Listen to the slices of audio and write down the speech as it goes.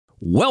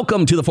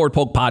Welcome to the Fort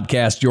Polk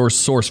Podcast, your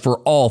source for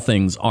all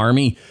things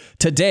Army.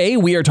 Today,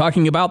 we are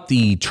talking about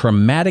the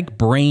traumatic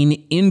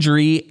brain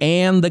injury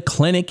and the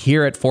clinic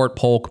here at Fort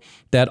Polk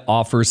that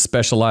offers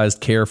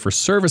specialized care for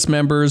service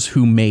members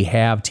who may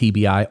have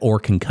TBI or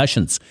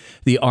concussions.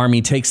 The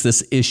Army takes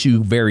this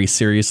issue very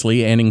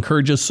seriously and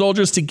encourages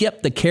soldiers to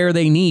get the care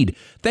they need.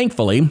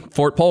 Thankfully,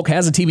 Fort Polk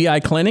has a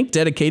TBI clinic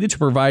dedicated to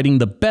providing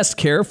the best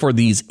care for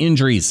these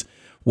injuries.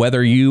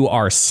 Whether you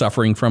are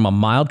suffering from a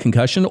mild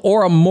concussion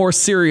or a more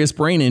serious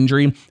brain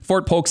injury,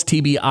 Fort Polk's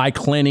TBI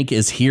clinic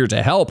is here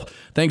to help.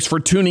 Thanks for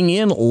tuning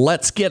in.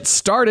 Let's get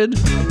started.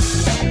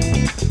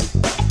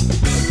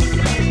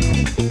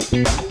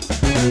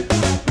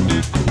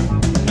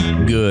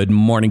 Good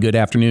morning, good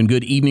afternoon,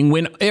 good evening,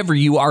 whenever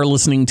you are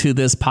listening to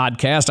this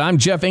podcast. I'm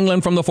Jeff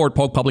England from the Fort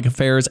Polk Public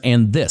Affairs,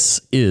 and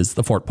this is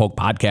the Fort Polk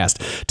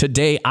Podcast.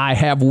 Today, I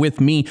have with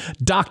me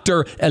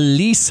Dr.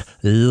 Elise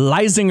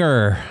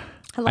Leisinger.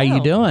 Hello. How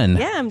you doing?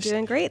 Yeah, I'm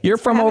doing great. You're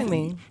Thanks for having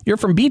me. You're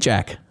from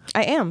BJAC.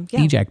 I am. Yeah.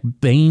 BJAC,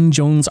 Bain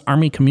Jones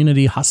Army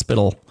Community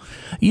Hospital.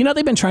 You know,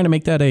 they've been trying to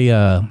make that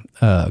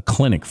a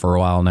clinic for a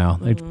while now.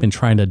 They've been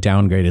trying to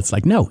downgrade it. It's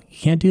like, no, you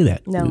can't do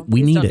that. No,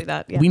 we need don't it. do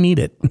that. Yeah. We need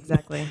it.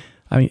 Exactly.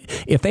 I mean,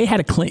 if they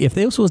had if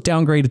this was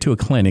downgraded to a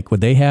clinic, would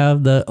they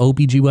have the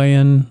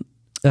OBGYN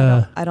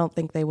I don't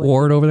think they would.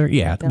 ward over there?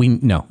 Yeah, we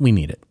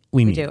need it.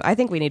 We do. I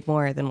think we need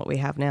more than what we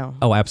have now.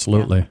 Oh,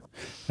 absolutely. Yeah.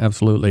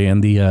 Absolutely.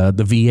 And the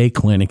VA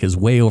clinic is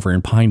way over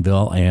in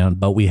Pineville,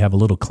 but we have a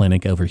little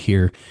clinic over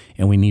here,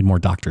 and we need more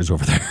doctors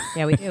over there.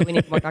 Yeah, we do. We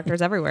need more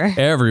doctors everywhere.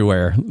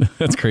 Everywhere.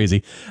 That's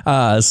crazy.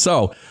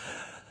 So,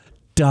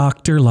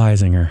 Dr.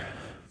 Leisinger,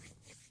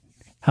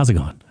 how's it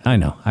going? I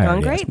know.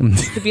 Going great.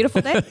 It's a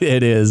beautiful day.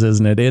 It is,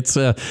 isn't it? It's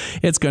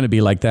going to be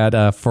like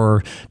that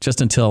for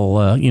just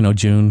until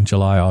June,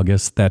 July,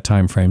 August, that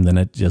time frame. Then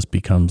it just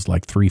becomes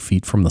like 3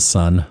 feet from the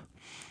sun.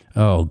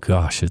 Oh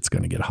gosh, it's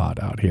going to get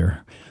hot out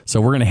here. So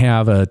we're going to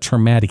have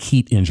traumatic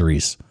heat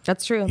injuries.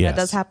 That's true. Yes.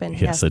 That does happen.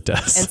 Yes, it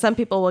does. And some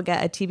people will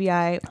get a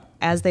TBI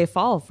as they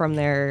fall from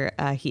their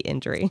heat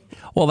injury.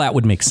 Well, that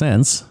would make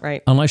sense,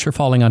 right? Unless you're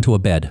falling onto a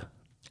bed.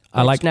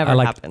 Which never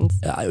happens.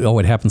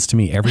 It happens to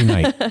me every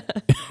night.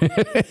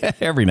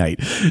 Every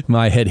night.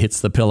 My head hits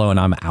the pillow and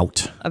I'm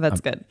out. Oh,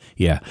 that's good.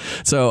 Yeah.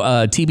 So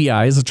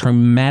TBI is a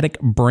traumatic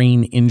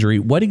brain injury.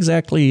 What is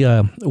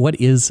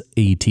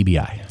a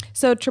TBI?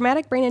 So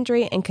traumatic brain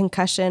injury and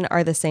concussion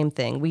are the same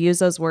thing. We use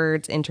those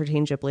words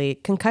interchangeably.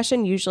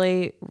 Concussion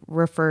usually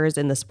refers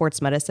in the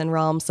sports medicine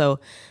realm. So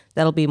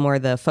that'll be more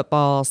the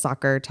football,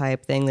 soccer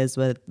type thing is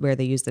where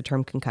they use the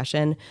term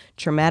concussion.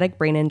 Traumatic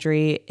brain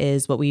injury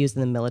is what we use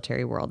in the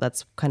military world.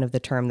 That's kind of the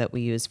term that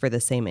we use for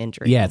the same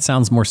injury. Yeah, it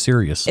sounds more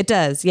serious. It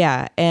does,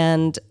 yeah.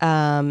 And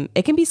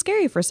it can be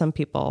scary for some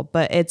people,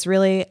 but it's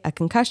really a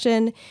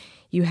concussion.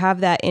 You have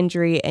that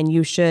injury and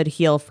you should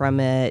heal from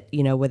it,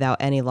 without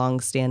any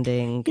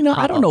long-standing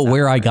I don't know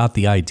where I got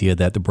the idea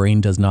that the brain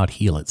does not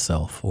heal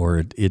itself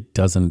or it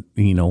doesn't,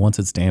 once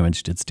it's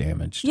damaged, it's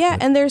damaged. Yeah,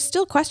 and there's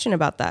still question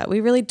about that. We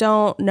really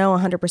don't know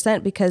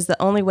 100% because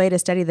the only way to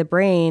study the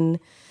brain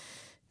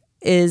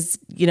is,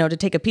 to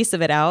take a piece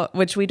of it out,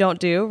 which we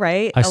don't do,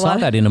 right? I saw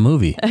that in a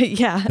movie.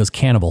 Yeah. It was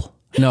Hannibal.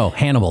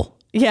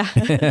 Yeah.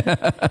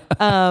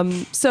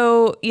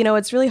 So,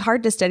 it's really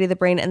hard to study the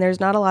brain and there's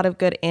not a lot of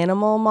good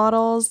animal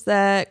models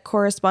that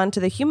correspond to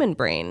the human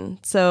brain.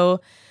 So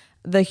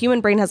the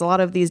human brain has a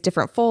lot of these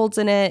different folds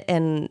in it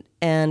and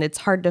it's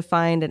hard to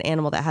find an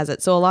animal that has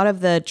it. So a lot of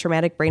the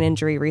traumatic brain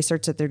injury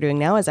research that they're doing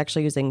now is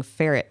actually using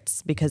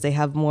ferrets because they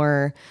have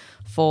more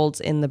folds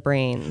in the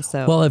brain.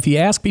 So, well, if you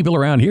ask people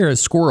around here,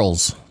 it's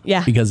squirrels.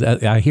 Yeah. Because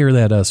I hear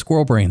that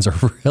squirrel brains are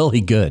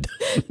really good.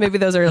 Maybe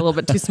those are a little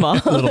bit too small.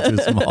 A little too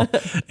small.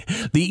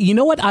 You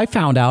know what I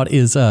found out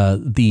is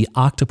the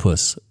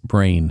octopus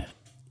brain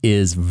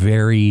is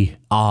very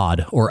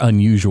odd or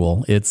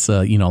unusual. It's,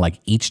 like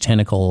each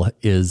tentacle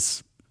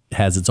has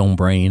its own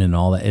brain and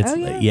all that.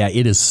 It's, yeah,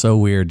 it is so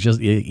weird.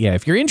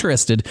 If you're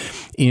interested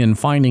in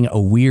finding a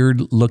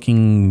weird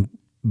looking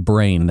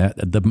brain, that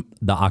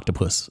the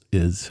octopus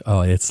is,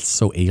 it's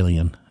so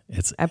alien.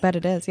 I bet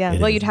it is. Yeah.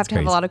 You'd have to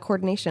have a lot of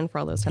coordination for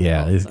all those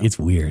tentacles. Yeah, it's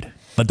weird,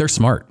 but they're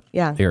smart.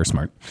 Yeah, they are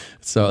smart.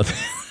 So,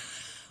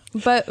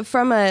 but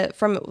from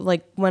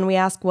when we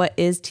ask what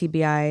is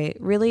TBI,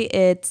 really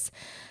it's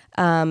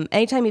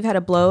anytime you've had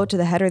a blow to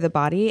the head or the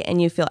body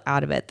and you feel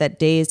out of it, that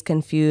dazed,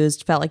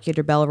 confused, felt like you had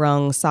your bell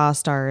rung, saw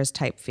stars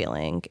type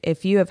feeling.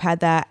 If you have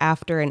had that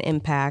after an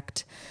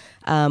impact,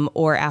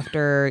 or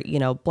after,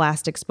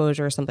 blast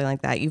exposure or something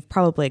like that, you've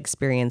probably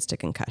experienced a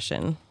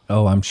concussion.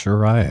 Oh, I'm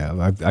sure I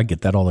have. I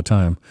get that all the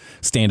time.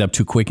 Stand up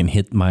too quick and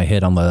hit my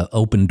head on the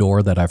open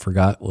door that I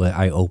forgot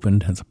I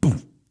opened. And it's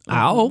boom.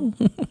 Ow.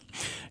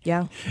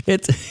 Yeah.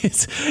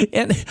 It's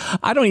and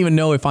I don't even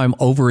know if I'm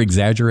over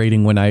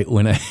exaggerating when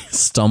I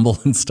stumble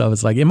and stuff.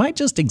 It's like, am I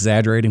just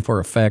exaggerating for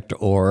effect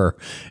or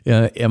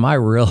am I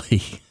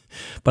really?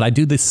 But I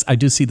do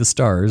see the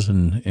stars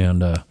and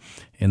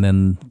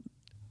then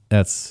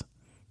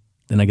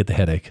then I get the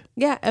headache.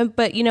 Yeah,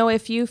 but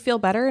if you feel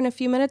better in a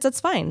few minutes, that's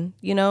fine.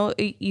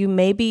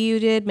 Maybe you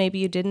did, maybe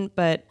you didn't,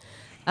 but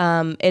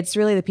It's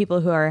really the people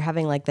who are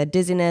having like the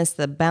dizziness,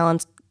 the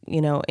balance,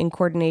 in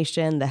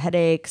coordination, the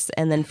headaches,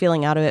 and then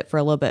feeling out of it for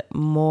a little bit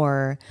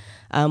more,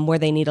 where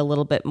they need a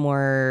little bit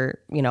more,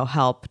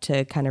 help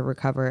to kind of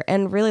recover.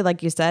 And really,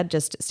 like you said,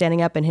 just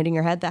standing up and hitting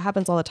your head, that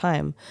happens all the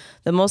time.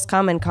 The most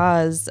common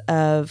cause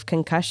of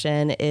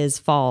concussion is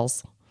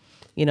falls.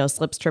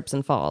 Slips, trips,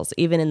 and falls,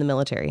 even in the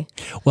military.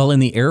 Well, in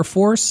the Air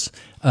Force,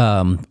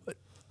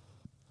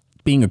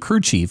 being a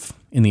crew chief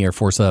in the Air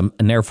Force, an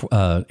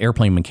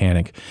airplane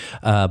mechanic,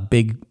 a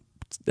big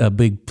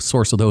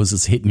source of those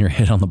is hitting your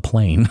head on the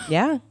plane.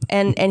 Yeah,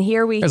 and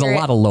here there's a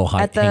lot of low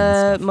height at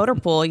the motor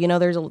pool.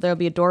 There'll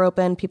be a door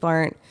open. People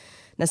aren't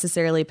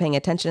necessarily paying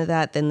attention to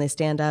that. Then they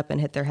stand up and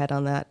hit their head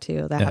on that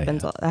too. That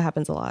happens. Yeah. That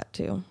happens a lot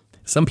too.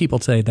 Some people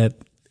say that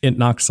it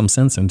knocks some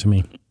sense into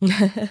me,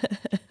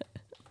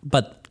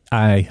 but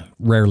I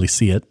rarely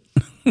see it.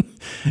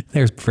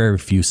 There's very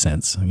few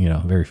cents,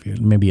 very few,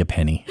 maybe a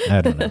penny.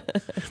 I don't know.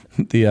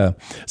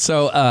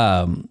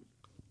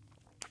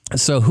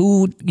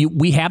 So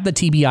we have the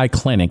TBI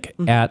clinic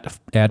at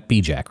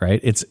BJAC,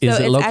 right? Is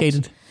it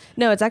located?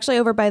 It's actually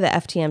over by the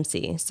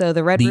FTMC. So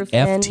the Red Roof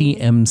Inn. The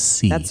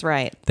FTMC. That's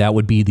right. That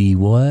would be the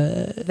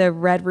what? The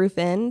Red Roof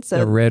Inn. So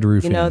the Red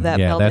Roof Inn. That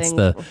building.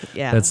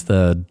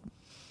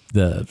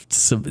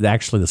 That's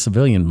actually the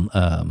civilian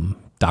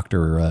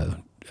doctor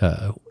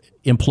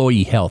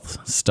employee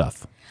health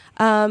stuff.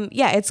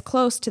 It's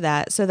close to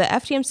that. So the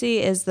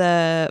FTMC is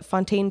the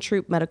Fontaine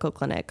Troop Medical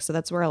Clinic. So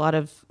that's where a lot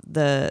of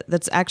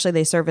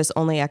they service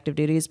only active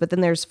duties. But then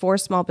there's 4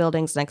 small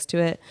buildings next to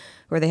it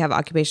where they have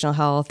occupational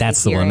health.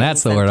 That's the one.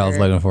 That's the word I was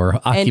looking for.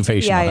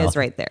 Occupational health. TBI is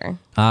right there.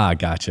 Ah,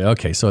 gotcha.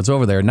 Okay, so it's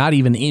over there. Not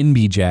even in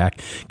BJAC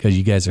because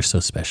you guys are so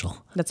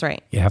special. That's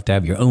right. You have to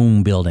have your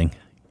own building.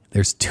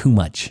 There's too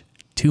much.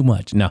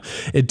 Now,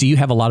 do you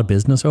have a lot of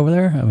business over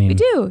there? I mean, we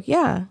do.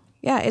 Yeah.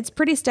 Yeah, it's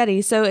pretty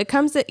steady. So it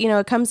comes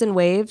in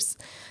waves.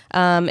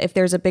 If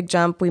there's a big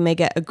jump, we may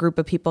get a group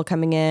of people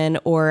coming in,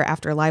 or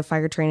after live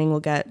fire training, we'll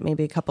get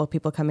maybe a couple of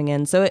people coming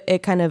in. So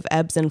it kind of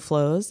ebbs and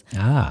flows.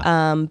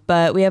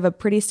 But we have a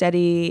pretty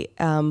steady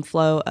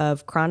flow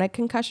of chronic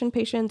concussion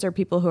patients or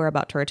people who are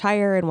about to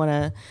retire and want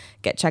to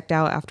get checked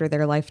out after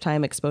their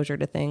lifetime exposure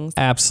to things.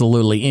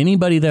 Absolutely.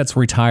 Anybody that's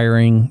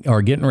retiring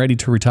or getting ready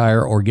to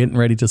retire or getting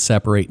ready to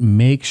separate,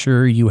 make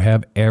sure you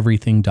have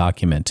everything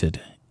documented.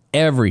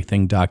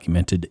 Everything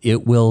documented.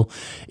 It will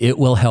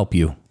help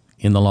you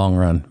in the long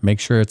run. Make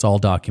sure it's all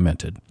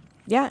documented.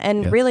 Yeah.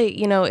 And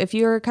really, if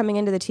you're coming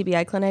into the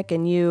TBI clinic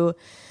and you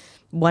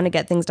want to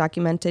get things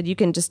documented, you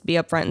can just be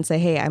upfront and say,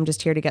 hey, I'm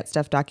just here to get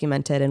stuff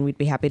documented. And we'd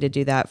be happy to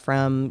do that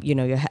from,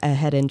 a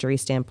head injury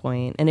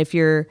standpoint. And if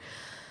you're,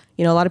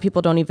 a lot of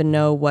people don't even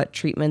know what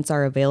treatments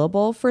are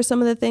available for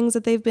some of the things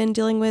that they've been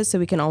dealing with. So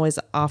we can always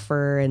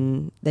offer,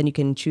 and then you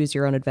can choose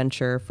your own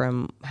adventure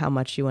from how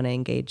much you want to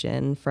engage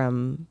in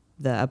from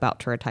the about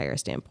to retire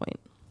standpoint.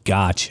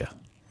 Gotcha.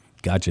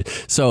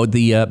 So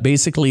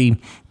basically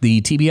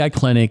the TBI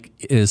clinic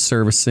is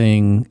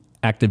servicing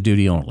active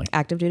duty only.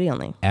 Active duty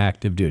only.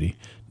 Active duty.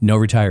 No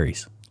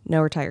retirees.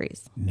 No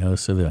retirees. No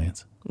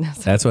civilians. No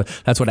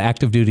civilians. That's what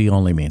active duty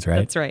only means, right?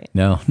 That's right.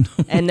 No.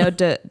 And no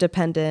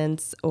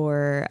dependents,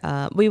 or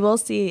we will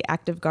see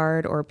active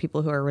guard or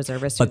people who are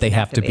reservists. But they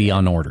have to be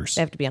on orders.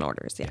 They have to be on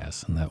orders. Yeah.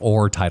 Yes,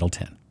 or Title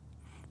 10.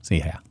 So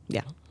yeah.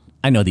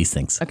 I know these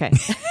things. Okay.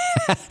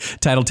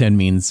 Title 10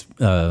 means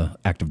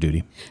active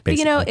duty,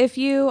 basically. But if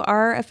you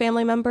are a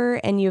family member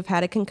and you've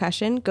had a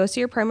concussion, go see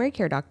your primary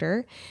care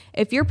doctor.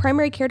 If your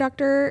primary care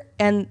doctor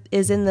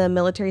is in the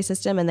military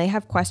system and they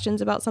have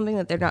questions about something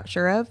that they're not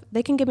sure of,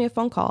 they can give me a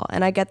phone call.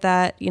 And I get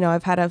that.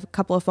 I've had a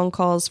couple of phone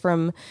calls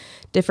from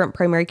different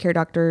primary care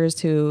doctors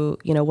who,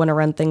 want to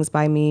run things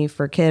by me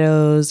for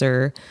kiddos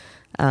or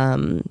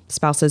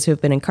spouses who have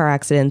been in car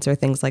accidents or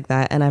things like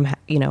that. And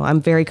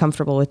I'm very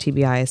comfortable with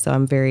TBI, so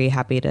I'm very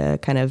happy to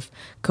kind of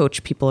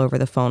coach people over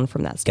the phone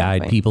from that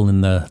standpoint. Guide people in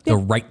the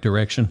right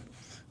direction.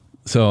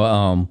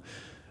 So,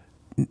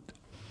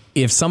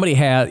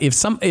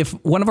 if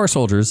one of our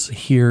soldiers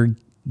here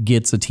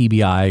gets a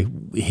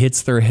TBI,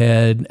 hits their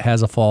head,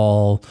 has a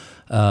fall,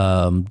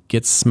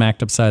 gets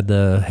smacked upside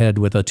the head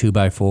with a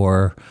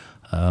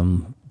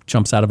 2x4,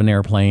 jumps out of an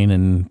airplane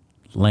and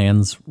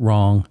lands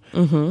wrong.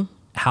 Mm-hmm.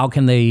 How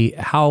can they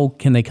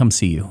come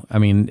see you? I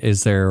mean,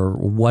 is there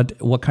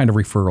what kind of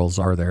referrals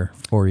are there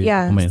for you?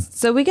 Yeah.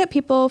 So we get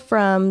people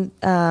from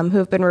who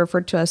have been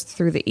referred to us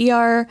through the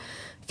ER,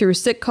 through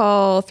sick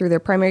call, through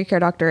their primary care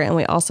doctor, and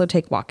we also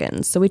take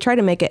walk-ins. So we try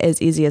to make it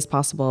as easy as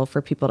possible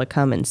for people to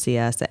come and see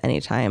us at any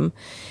time.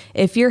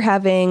 If you're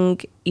having,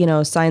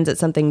 signs that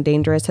something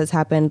dangerous has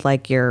happened,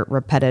 like your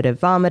repetitive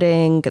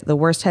vomiting, the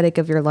worst headache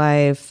of your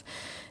life,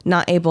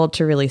 not able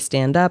to really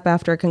stand up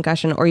after a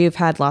concussion, or you've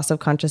had loss of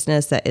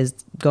consciousness that is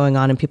going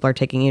on and people are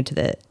taking you to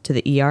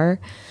the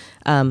ER,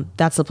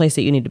 that's the place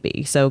that you need to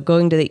be. So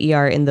going to the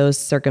ER in those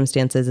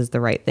circumstances is the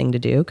right thing to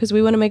do, because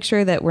we want to make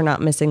sure that we're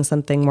not missing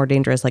something more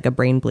dangerous like a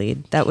brain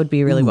bleed. That would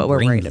be really what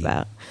we're worried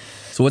about.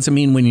 So what's it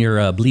mean when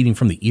you're bleeding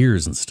from the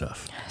ears and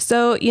stuff?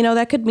 So,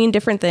 that could mean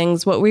different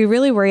things. What we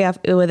really worry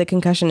with a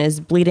concussion is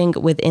bleeding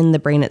within the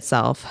brain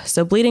itself.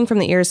 So bleeding from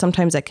the ears,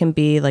 sometimes that can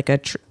be like a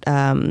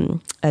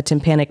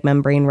tympanic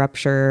membrane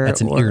rupture.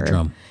 That's an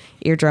eardrum.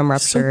 Eardrum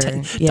rupture.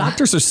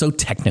 Doctors are so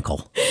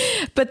technical.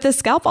 But the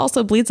scalp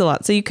also bleeds a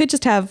lot. So you could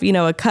just have,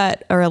 a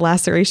cut or a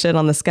laceration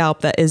on the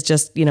scalp that is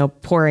just,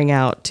 pouring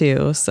out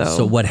too.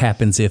 So what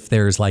happens if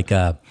there's like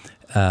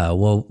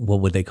what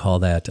would they call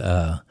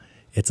that?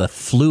 It's a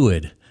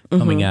fluid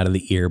coming out of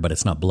the ear, but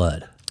it's not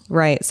blood.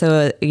 Right.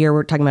 So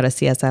you're talking about a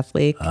CSF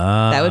leak.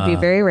 That would be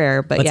very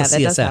rare, but yeah, that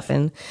does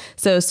happen.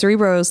 So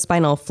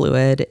cerebrospinal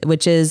fluid,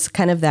 which is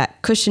kind of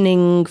that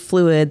cushioning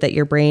fluid that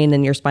your brain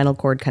and your spinal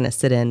cord kind of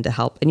sit in to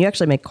help. And you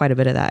actually make quite a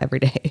bit of that every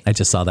day. I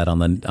just saw that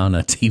on a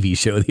TV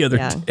show the other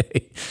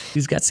day.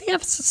 He's got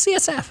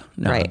CSF.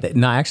 No, right.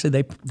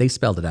 Actually, they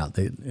spelled it out.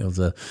 They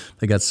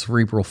got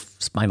cerebral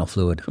spinal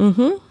fluid.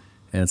 Mm-hmm.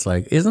 And it's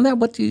like, is that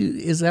what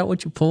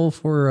you pull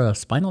for a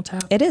spinal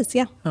tap? It is,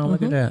 yeah. Oh,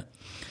 look at that.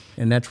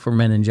 And that's for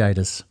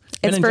meningitis.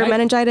 It's for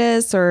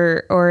meningitis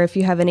or if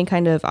you have any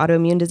kind of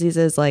autoimmune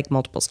diseases like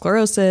multiple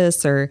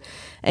sclerosis or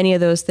any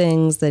of those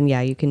things, then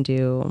yeah, you can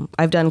do.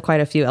 I've done quite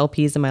a few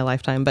LPs in my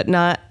lifetime, but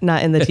not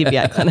in the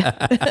TBI clinic.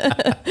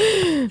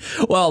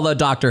 Well, the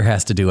doctor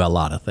has to do a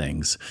lot of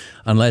things.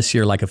 Unless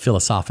you're like a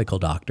philosophical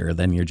doctor,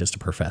 then you're just a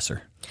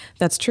professor.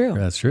 That's true.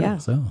 That's true. Yeah.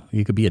 So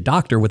you could be a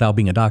doctor without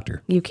being a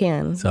doctor. You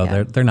can.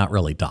 So they're not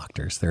really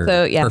doctors.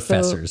 They're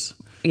professors.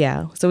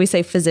 So we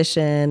say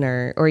physician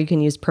or you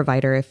can use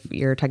provider if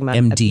you're talking about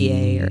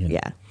MD. a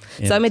PA.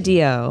 So I'm a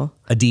DO.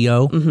 A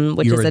DO? Mm-hmm,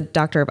 which is a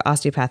doctor of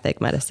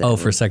osteopathic medicine. Oh,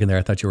 for a second there,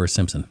 I thought you were a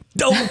Simpson.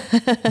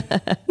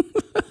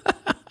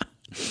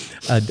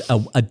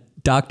 A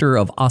doctor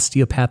of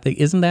osteopathic,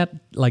 isn't that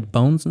like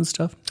bones and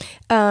stuff?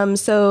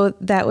 So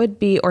that would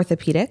be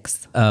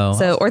orthopedics. Oh,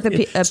 so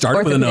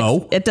start with an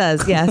O. It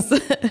does, yes.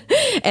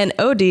 And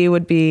OD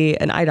would be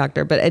an eye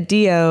doctor, but a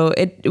DO,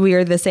 we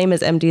are the same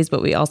as MDs,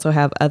 but we also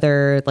have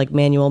other like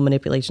manual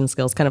manipulation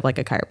skills, kind of like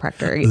a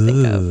chiropractor. You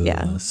think of,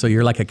 yeah. So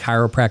you're like a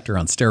chiropractor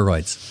on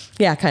steroids.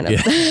 Yeah, kind of.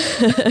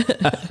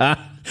 Yeah.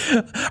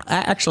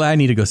 Actually, I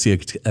need to go see a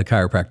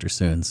chiropractor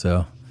soon.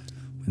 So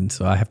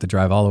I have to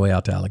drive all the way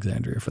out to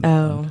Alexandria for that.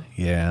 Oh,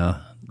 yeah.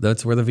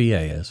 That's where the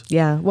VA is.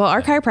 Yeah. Well,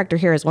 our chiropractor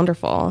here is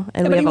wonderful,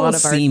 and we have a lot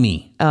of our. See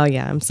me. Oh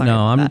yeah, I'm sorry.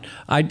 No,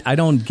 I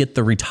don't get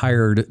the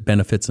retired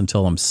benefits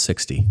until I'm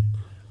 60.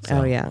 So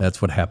oh yeah. That's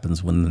what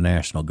happens when the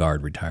National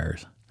Guard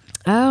retires.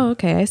 Oh,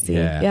 okay. I see.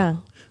 Yeah.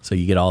 So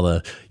you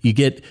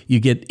get you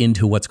get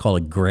into what's called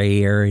a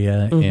gray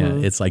area,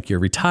 and it's like you're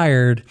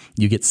retired.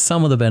 You get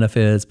some of the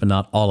benefits, but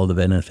not all of the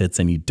benefits,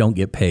 and you don't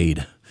get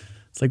paid.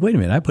 It's like, wait a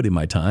minute, I put in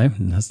my time,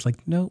 and it's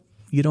like, no,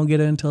 you don't get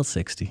it until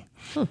 60.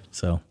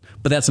 So,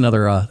 but that's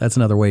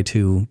another way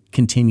to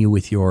continue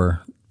with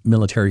your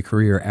military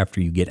career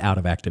after you get out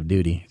of active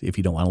duty, if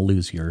you don't want to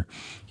lose your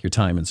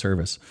time in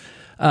service.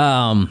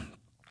 So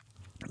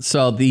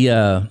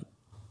you're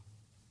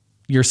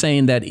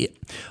saying that,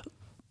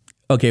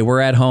 okay,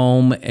 we're at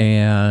home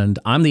and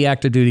I'm the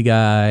active duty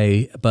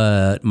guy,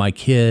 but my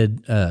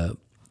kid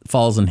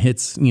falls and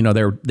hits,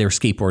 they're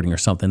skateboarding or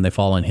something. They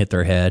fall and hit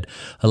their head.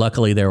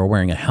 Luckily, they were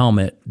wearing a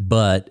helmet,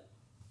 but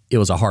it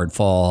was a hard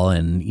fall,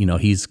 and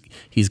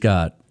he's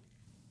got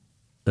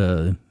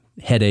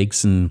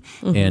headaches and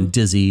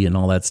dizzy and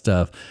all that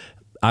stuff.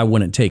 I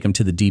wouldn't take him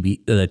to the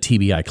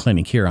TBI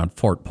clinic here on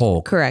Fort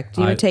Polk. Correct.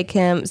 You would take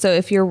him. So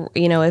if you're,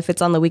 if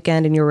it's on the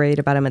weekend and you're worried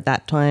about him at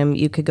that time,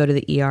 you could go to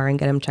the ER and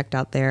get him checked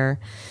out there.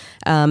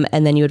 And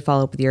then you would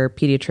follow up with your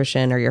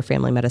pediatrician or your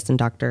family medicine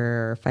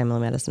doctor or family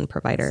medicine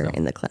provider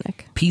in the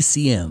clinic.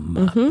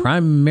 PCM,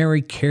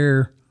 primary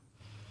care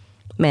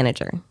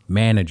manager.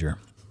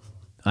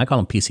 I call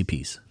them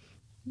PCPs.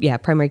 Yeah,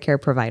 primary care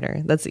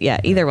provider. That's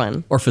either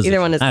one. Or physician.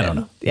 Either one is I good. don't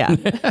know. Yeah.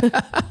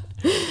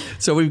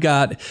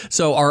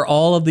 So are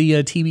all of the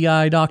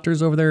TBI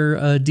doctors over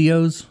there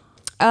DOs?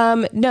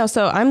 No,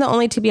 so I'm the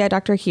only TBI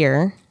doctor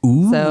here.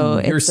 Ooh,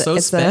 so you're so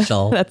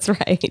special. That's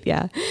right,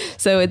 yeah.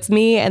 So it's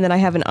me, and then I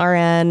have an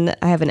RN,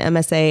 I have an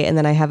MSA, and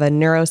then I have a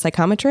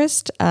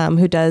neuropsychometrist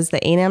who does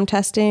the ANAM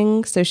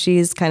testing. So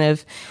she's kind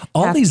of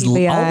all these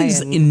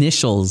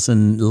initials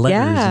and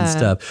letters and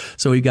stuff.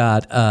 So we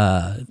got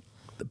PA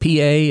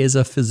is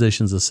a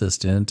physician's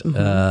assistant.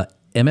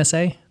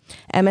 MSA?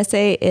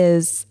 MSA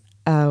is...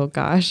 Oh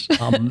gosh,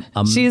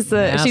 she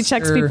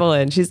checks people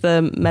in. She's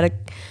the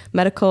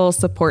medical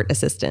support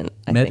assistant.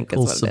 I think is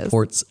what it is. Medical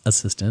support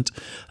assistant.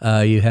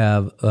 You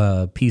have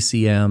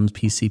PCMs,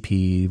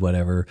 PCP,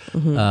 whatever.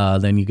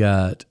 Then you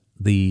got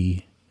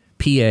the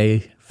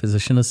PA,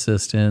 physician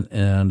assistant,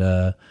 and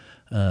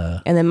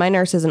then my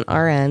nurse is an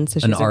RN,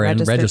 so she's a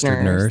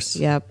registered nurse.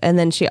 Yep, and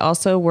then she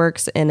also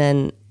works in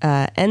an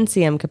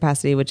NCM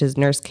capacity, which is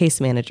nurse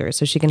case manager.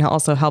 So she can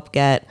also help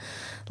get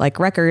like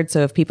records.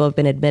 So if people have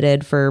been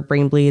admitted for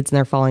brain bleeds and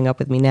they're following up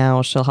with me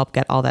now, she'll help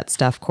get all that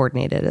stuff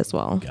coordinated as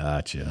well.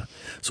 Gotcha.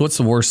 So what's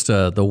the worst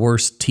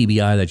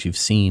TBI that you've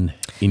seen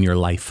in your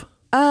life?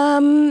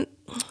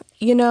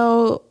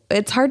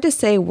 It's hard to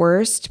say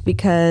worst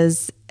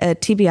because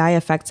TBI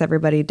affects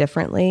everybody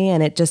differently,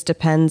 and it just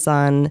depends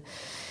on,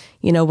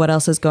 what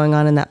else is going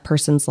on in that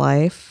person's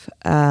life.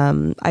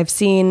 I've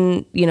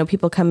seen,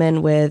 people come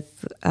in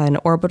with an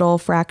orbital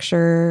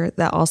fracture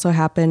that also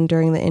happened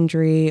during the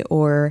injury,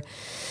 or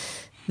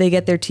they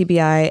get their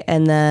TBI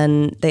and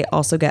then they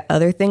also get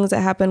other things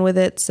that happen with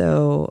it.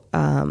 So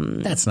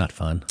that's not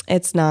fun.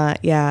 It's not,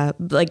 yeah.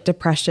 Like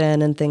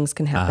depression and things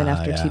can happen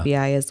after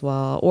TBI as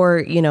well.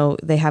 Or,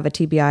 they have a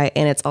TBI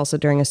and it's also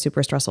during a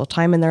super stressful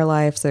time in their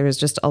life. So there's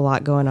just a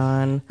lot going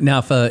on.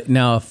 Now,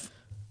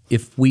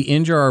 if we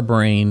injure our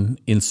brain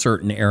in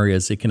certain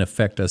areas, it can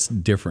affect us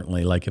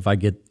differently. Like if I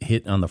get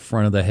hit on the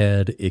front of the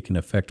head, it can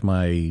affect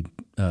my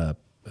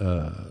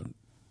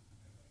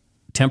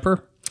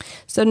temper.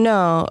 So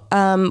no,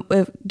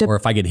 or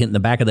if I get hit in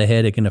the back of the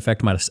head, it can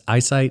affect my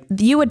eyesight.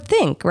 You would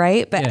think,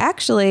 right? But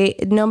actually,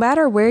 no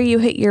matter where you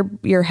hit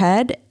your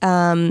head,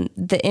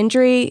 the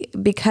injury,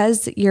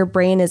 because your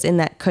brain is in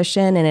that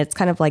cushion and it's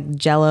kind of like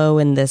jello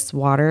in this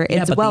water,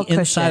 it's but well the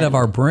inside of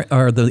our brain,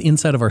 or the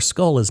inside of our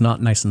skull, is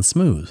not nice and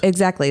smooth.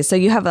 Exactly. So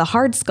you have a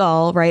hard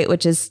skull, right,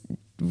 which is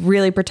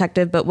really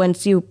protective. But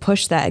once you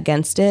push that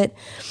against it,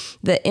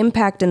 the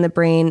impact in the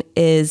brain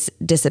is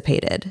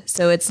dissipated.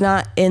 So it's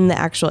not in the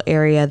actual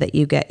area that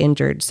you get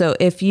injured. So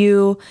if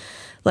you,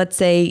 let's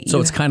say... So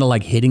it's kind of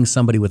like hitting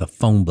somebody with a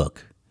phone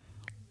book.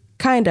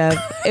 Kind of.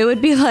 It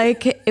would be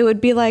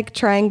like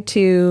trying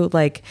to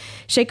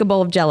shake a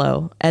bowl of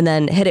jello and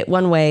then hit it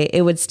one way.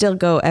 It would still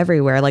go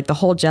everywhere. Like the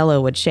whole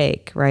jello would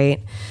shake,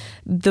 right?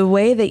 The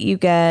way that you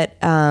get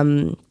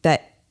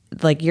that,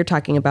 like you're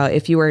talking about,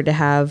 if you were to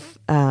have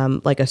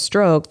a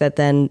stroke that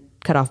then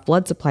cut off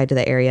blood supply to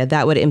the area,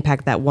 that would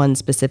impact that one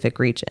specific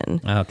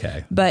region.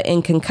 Okay. But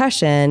in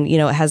concussion,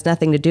 it has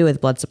nothing to do with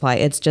blood supply.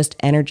 It's just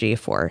energy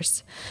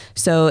force.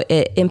 So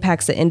it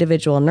impacts the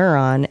individual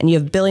neuron, and you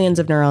have billions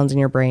of neurons in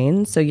your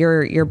brain. So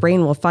your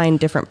brain will find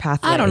different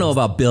pathways. I don't know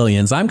about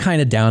billions. I'm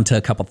kind of down to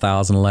a couple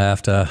thousand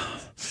left.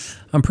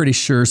 I'm pretty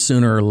sure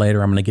sooner or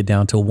later I'm going to get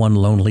down to one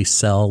lonely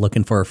cell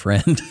looking for a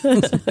friend.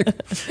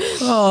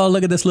 Oh,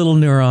 look at this little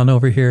neuron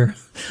over here.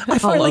 I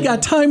finally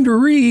got time to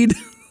read.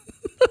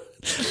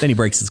 Then he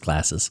breaks his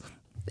glasses.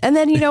 And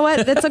then you know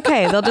what? That's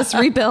okay. They'll just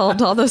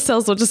rebuild. All those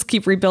cells will just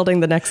keep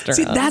rebuilding the next neuron.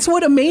 See, that's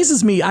what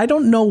amazes me. I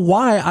don't know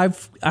why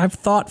I've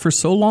thought for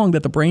so long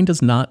that the brain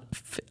does not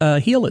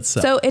heal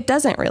itself. So it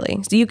doesn't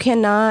really. So you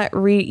can't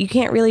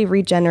really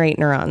regenerate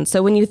neurons.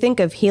 So when you think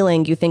of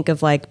healing, you think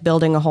of like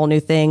building a whole new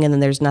thing and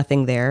then there's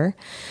nothing there.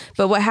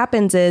 But what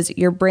happens is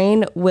your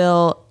brain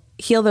will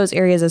heal those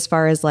areas as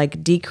far as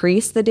like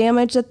decrease the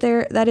damage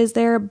that is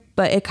there,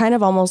 but it kind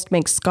of almost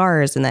makes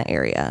scars in that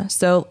area.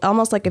 So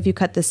almost like if you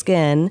cut the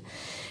skin,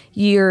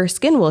 your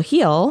skin will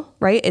heal,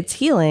 right? It's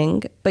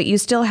healing, but you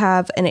still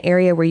have an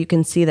area where you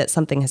can see that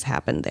something has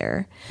happened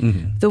there.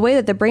 Mm-hmm. The way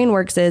that the brain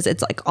works is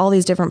it's like all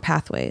these different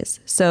pathways.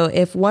 So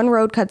if one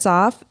road cuts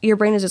off, your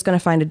brain is just going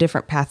to find a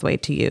different pathway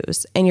to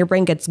use, and your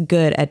brain gets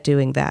good at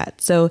doing that.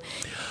 So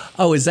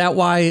is that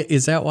why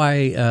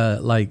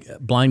like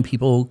blind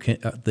people can,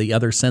 the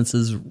other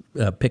senses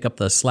pick up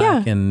the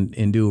slack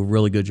and do a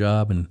really good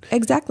job? And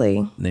exactly.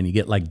 And then you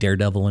get like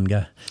Daredevil and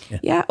guy.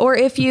 Yeah. Or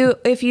if you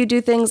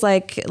do things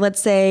like,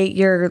 let's say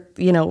you're,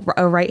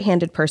 a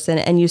right-handed person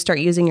and you start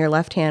using your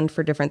left hand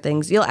for different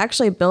things, you'll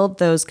actually build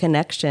those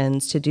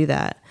connections to do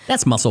that.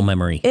 That's muscle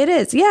memory. It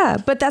is. Yeah.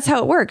 But that's how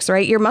it works,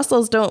 right? Your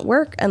muscles don't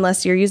work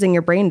unless you're using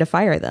your brain to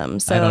fire them.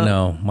 So I don't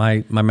know.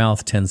 My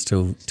mouth tends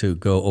to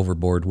go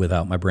overboard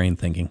without my brain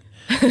thinking.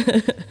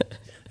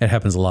 It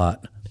happens a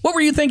lot. What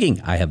were you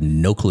thinking? I have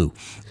no clue.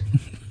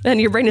 And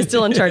your brain is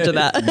still in charge of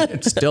that.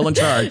 It's still in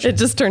charge. It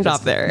just turned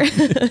off there.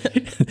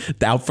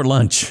 Out for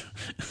lunch.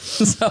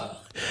 So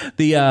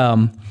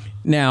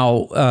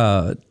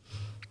now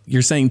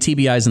you're saying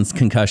TBIs and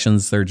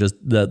concussions, they're just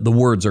the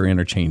words are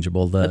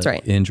interchangeable. That's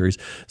right. Injuries.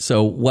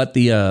 So what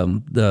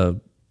the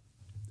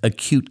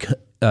acute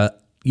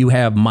you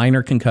have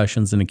minor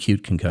concussions and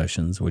acute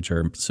concussions, which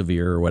are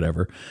severe or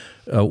whatever.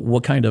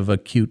 What kind of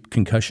acute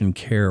concussion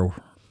care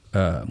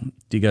do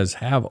you guys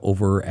have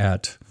over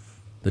at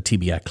the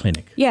TBI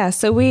clinic? Yeah,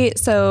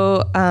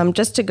 so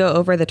just to go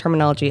over the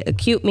terminology,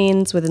 acute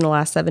means within the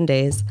last 7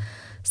 days,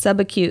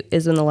 subacute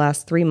is in the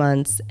last 3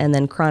 months, and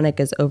then chronic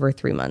is over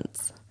 3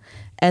 months.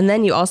 And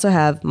then you also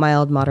have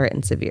mild, moderate,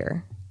 and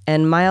severe.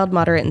 And mild,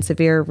 moderate, and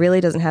severe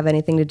really doesn't have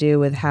anything to do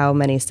with how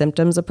many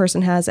symptoms a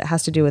person has. It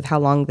has to do with how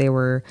long they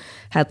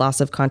had loss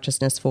of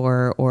consciousness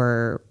for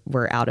or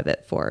were out of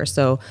it for.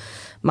 So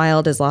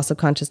mild is loss of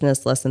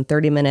consciousness less than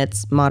 30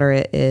 minutes.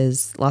 Moderate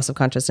is loss of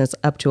consciousness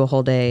up to a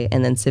whole day.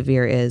 And then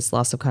severe is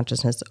loss of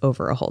consciousness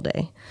over a whole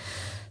day.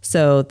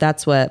 So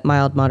that's what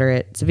mild,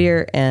 moderate,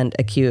 severe, and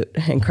acute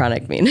and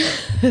chronic mean.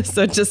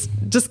 So just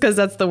because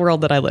that's the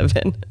world that I live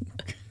in.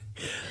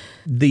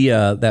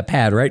 That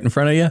pad right in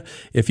front of you,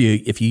 if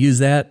you use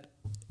that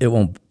it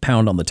won't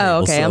pound on the table.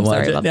 Oh, okay. So I'm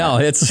sorry about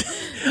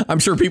that. I'm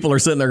sure people are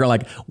sitting there going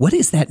like, what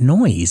is that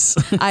noise?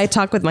 I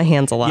talk with my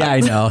hands a lot. Yeah, I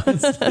know.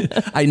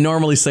 I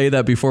normally say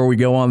that before we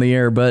go on the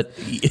air, but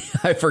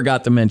I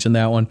forgot to mention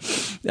that one.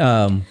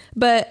 So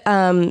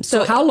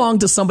how long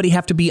does somebody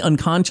have to be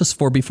unconscious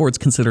for before it's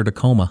considered a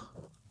coma?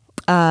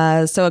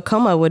 So a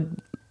coma would,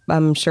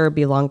 I'm sure,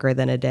 be longer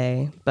than a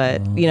day,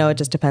 but it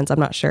just depends. I'm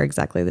not sure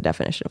exactly the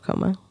definition of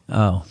coma.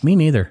 Oh, me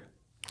neither.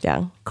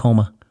 Yeah.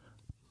 Coma.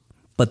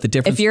 But the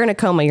difference, if you're in a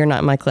coma, you're not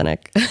in my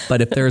clinic.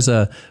 but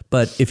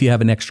if you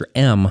have an extra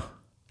M,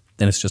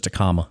 then it's just a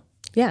comma.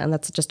 Yeah, and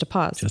that's just a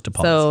pause. Just a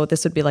pause. So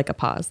this would be like a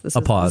pause. This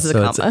is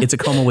So it's a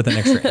coma with an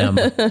extra M.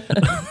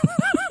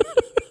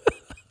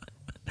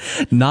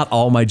 Not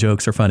all my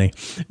jokes are funny,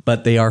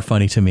 but they are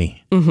funny to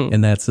me,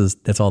 and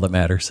that's all that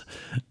matters.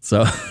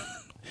 So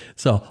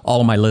all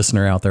of my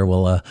listener out there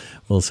will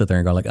sit there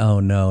and go like, "Oh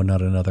no,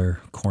 not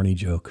another corny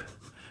joke."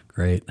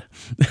 Great.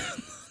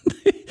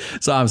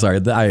 So I'm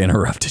sorry I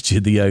interrupted you.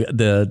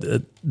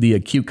 The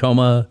acute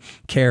coma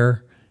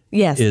care.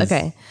 Yes.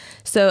 Okay.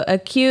 So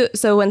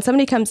when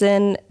somebody comes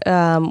in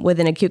with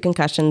an acute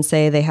concussion,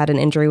 say they had an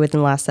injury within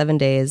the last 7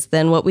 days,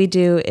 then what we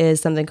do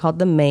is something called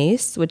the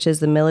MACE, which is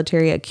the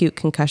Military Acute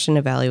Concussion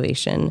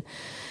Evaluation.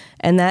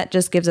 And that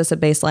just gives us a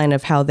baseline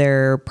of how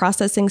their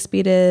processing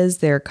speed is,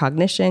 their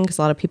cognition, because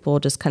a lot of people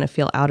just kind of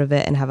feel out of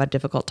it and have a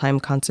difficult time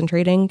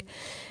concentrating.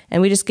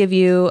 And we just give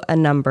you a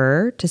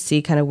number to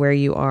see kind of where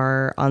you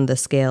are on the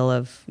scale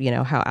of,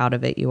 how out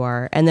of it you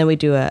are. And then we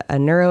do a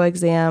neuro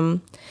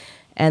exam.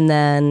 And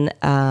then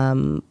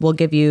we'll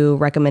give you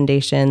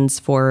recommendations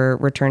for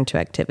return to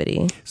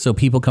activity. So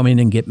people come in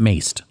and get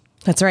maced.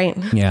 That's right.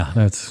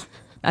 Yeah,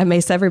 I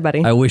mace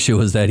everybody. I wish it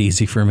was that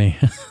easy for me.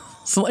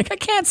 So I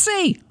can't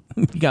see.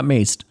 You got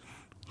maced.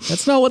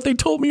 That's not what they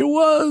told me it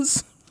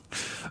was.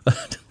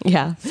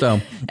 Yeah.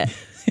 So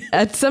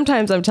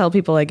sometimes I tell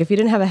people, like, if you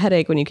didn't have a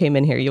headache when you came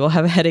in here, you will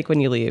have a headache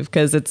when you leave,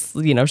 because it's,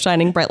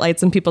 shining bright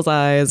lights in people's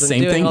eyes and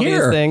Same doing thing all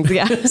here. these things.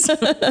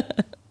 Yeah.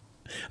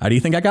 How do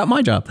you think I got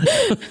my job?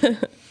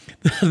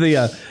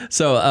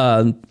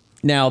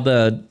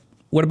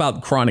 What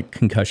about chronic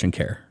concussion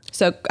care?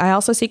 So I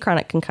also see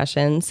chronic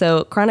concussion.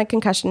 So chronic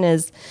concussion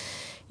is,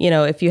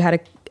 if you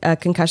had a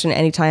concussion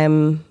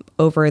anytime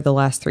over the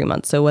last 3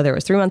 months. So whether it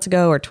was 3 months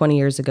ago or 20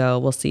 years ago,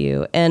 we'll see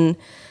you. And,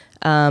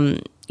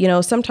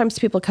 sometimes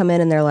people come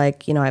in and they're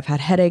like, I've had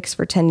headaches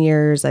for 10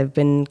 years. I've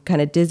been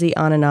kind of dizzy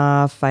on and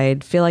off. I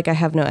feel like I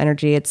have no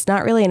energy. It's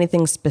not really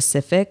anything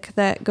specific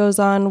that goes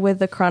on with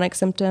the chronic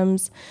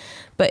symptoms.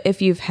 But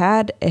if you've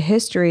had a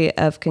history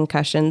of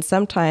concussion,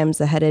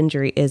 sometimes a head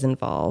injury is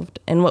involved.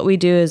 And what we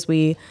do is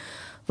we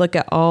look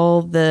at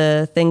all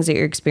the things that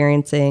you're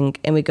experiencing,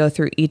 and we go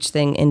through each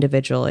thing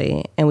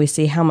individually, and we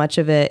see how much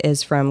of it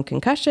is from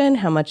concussion,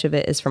 how much of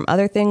it is from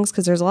other things,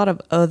 because there's a lot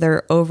of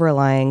other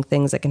overlying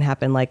things that can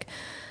happen, like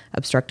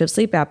obstructive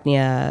sleep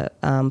apnea,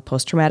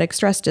 post-traumatic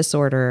stress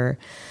disorder,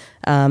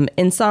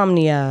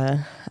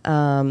 insomnia.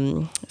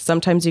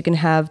 Sometimes you can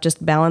have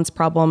just balance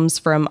problems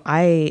from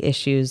eye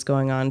issues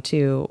going on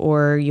too,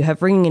 or you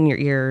have ringing in your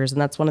ears,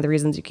 and that's one of the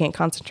reasons you can't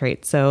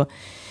concentrate. So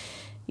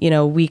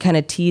we kind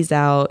of tease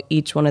out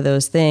each one of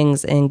those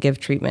things and give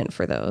treatment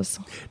for those.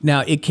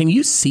 Now, can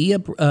you see a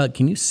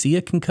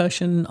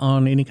concussion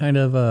on any kind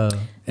of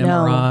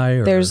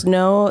MRI?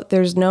 No,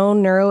 there's no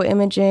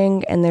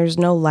neuroimaging, and there's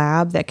no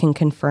lab that can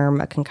confirm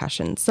a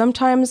concussion.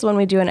 Sometimes when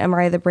we do an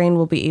MRI of the brain,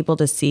 we'll be able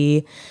to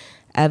see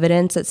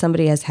evidence that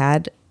somebody has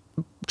had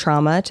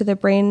trauma to the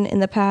brain in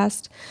the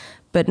past,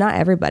 but not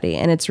everybody.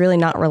 And it's really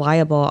not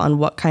reliable on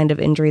what kind of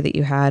injury that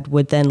you had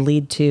would then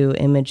lead to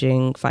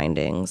imaging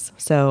findings.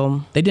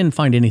 So they didn't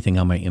find anything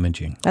on my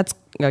imaging. That's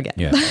okay.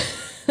 Yeah.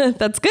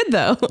 That's good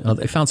though. Oh,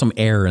 they found some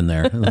air in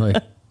there.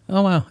 Like,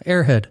 oh wow,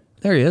 airhead.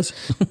 There he is.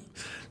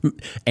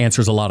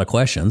 Answers a lot of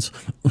questions.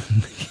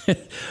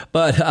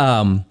 But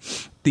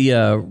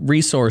the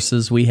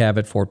resources we have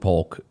at Fort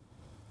Polk,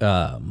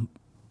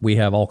 we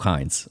have all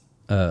kinds.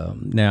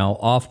 Now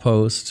off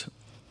post,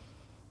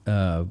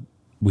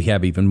 we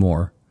have even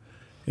more.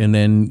 And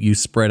then you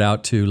spread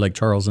out to Lake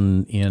Charles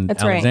and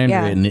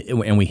Alexandria, right,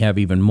 yeah. and we have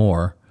even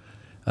more.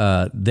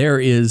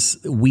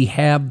 We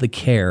have the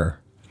care,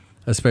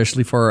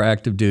 especially for our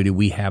active duty,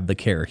 we have the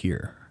care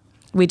here.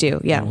 We do,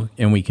 yeah.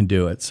 And we can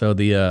do it. So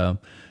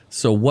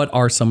what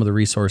are some of the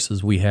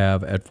resources we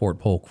have at Fort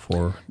Polk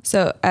for?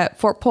 So at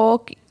Fort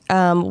Polk,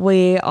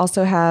 we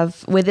also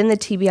have, within the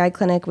TBI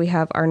clinic, we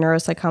have our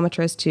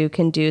neuropsychometrist who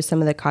can do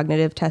some of the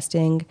cognitive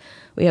testing.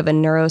 We have a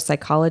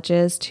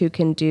neuropsychologist who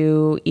can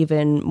do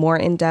even more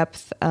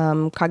in-depth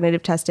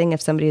cognitive testing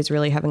if somebody is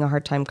really having a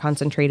hard time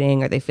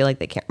concentrating or they feel like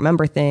they can't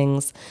remember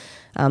things.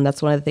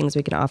 That's one of the things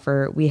we can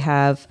offer. We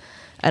have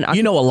a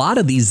lot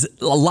of these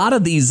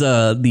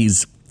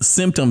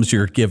symptoms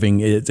you're giving,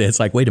 it's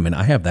like, wait a minute,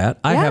 I have that.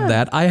 I have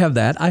that. I have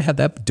that. I have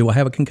that. Do I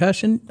have a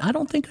concussion? I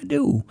don't think I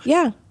do.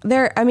 Yeah.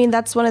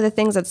 That's one of the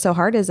things that's so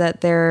hard is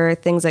that there are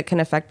things that can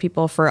affect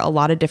people for a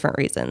lot of different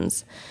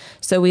reasons.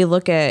 So we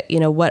look at,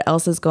 what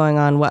else is going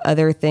on? What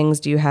other things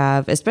do you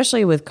have?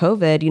 Especially with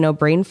COVID,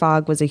 brain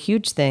fog was a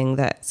huge thing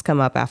that's come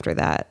up after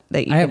that.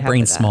 I have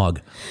brain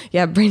smog.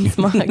 Yeah, brain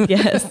smog.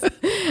 Yes.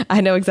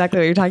 I know exactly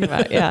what you're talking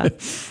about. Yeah.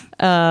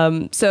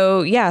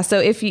 So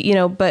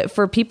if but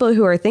for people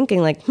who are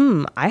thinking like,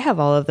 I have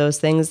all of those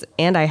things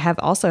and I have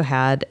also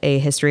had a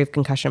history of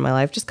concussion in my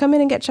life, just come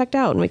in and get checked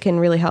out and we can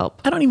really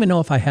help. I don't even know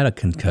if I had a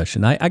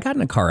concussion. I got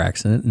in a car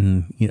accident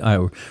and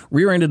I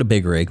rear-ended a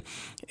big rig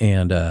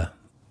and,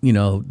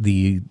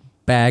 the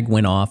bag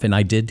went off and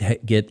I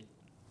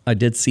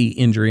did see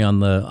injury on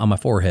my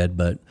forehead,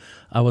 but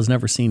I was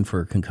never seen for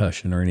a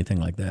concussion or anything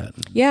like that.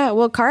 Yeah,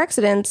 well, car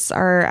accidents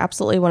are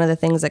absolutely one of the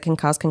things that can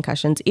cause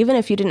concussions. Even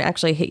if you didn't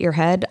actually hit your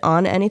head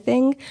on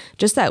anything,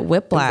 just that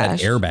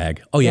whiplash. That airbag.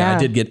 Oh yeah,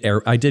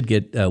 I did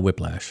get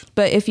whiplash.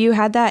 But if you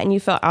had that and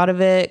you felt out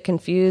of it,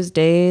 confused,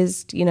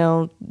 dazed,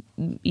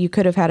 you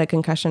could have had a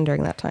concussion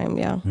during that time.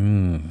 Yeah.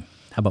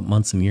 How about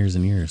months and years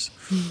and years?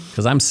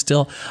 Because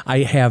I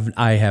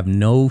have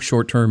no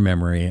short-term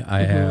memory.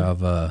 I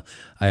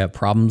have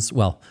problems.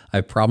 Well, I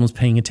have problems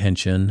paying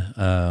attention.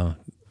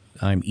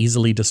 I'm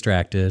easily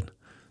distracted.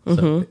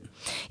 So.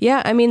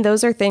 Yeah,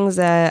 those are things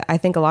that I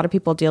think a lot of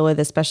people deal with,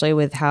 especially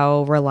with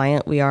how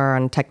reliant we are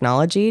on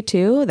technology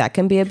too. That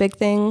can be a big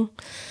thing.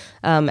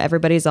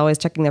 Everybody's always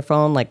checking their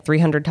phone like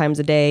 300 times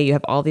a day. You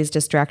have all these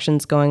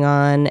distractions going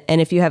on. And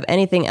if you have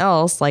anything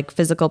else like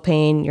physical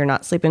pain, you're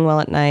not sleeping well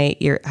at night,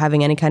 you're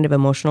having any kind of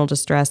emotional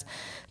distress,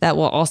 that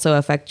will also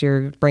affect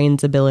your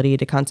brain's ability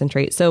to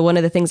concentrate. So one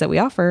of the things that we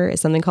offer is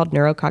something called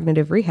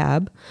neurocognitive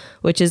rehab,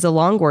 which is a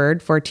long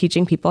word for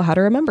teaching people how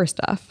to remember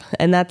stuff.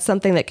 And that's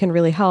something that can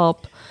really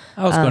help.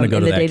 I was going to go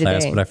to that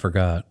class, but I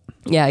forgot.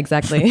 Yeah,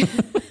 exactly.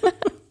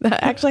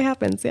 That actually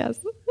happens, yes.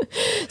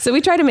 So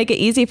we try to make it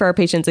easy for our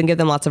patients and give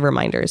them lots of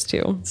reminders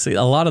too. See,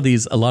 a lot of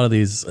these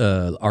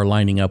are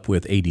lining up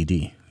with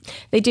ADD.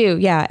 They do,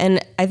 yeah.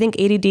 And I think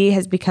ADD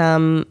has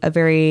become a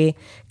very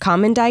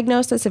common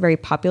diagnosis, a very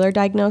popular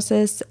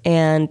diagnosis.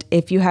 And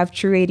if you have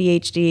true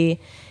ADHD,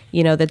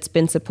 that's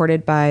been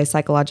supported by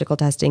psychological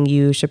testing,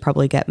 you should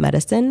probably get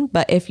medicine.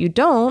 But if you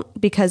don't,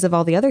 because of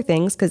all the other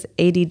things, because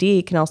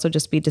ADD can also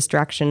just be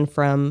distraction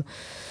from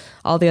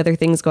all the other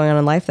things going on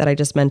in life that I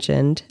just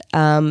mentioned,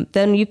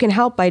 then you can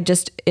help by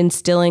just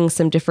instilling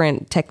some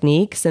different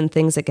techniques and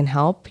things that can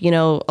help. A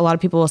lot of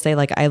people will say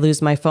like, I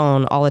lose my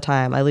phone all the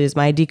time. I lose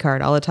my ID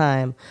card all the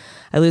time.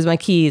 I lose my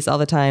keys all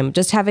the time.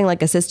 Just having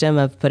like a system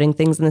of putting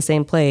things in the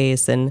same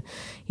place and,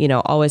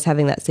 always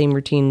having that same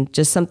routine,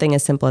 just something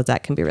as simple as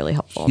that can be really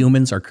helpful.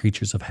 Humans are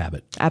creatures of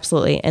habit.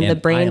 Absolutely. And the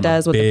brain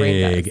does what the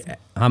brain does.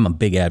 I'm a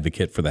big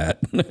advocate for that.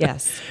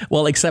 Yes.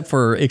 Well, except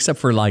for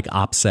like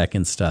OPSEC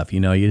and stuff,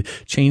 you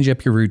change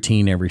up your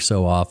routine every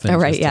so often. Oh,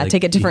 right. Yeah.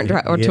 Take a different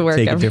route to work.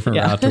 Take a different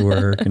route to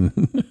work. And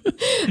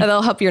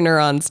that'll help your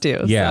neurons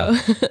too. Yeah.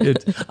 So.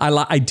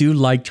 I do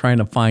like trying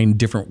to find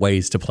different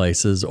ways to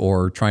places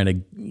or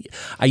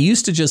I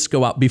used to just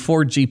go out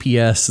before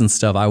GPS and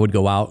stuff. I would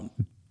go out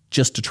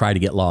just to try to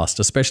get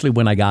lost, especially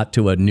when I got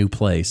to a new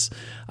place.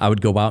 I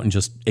would go out and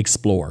just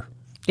explore.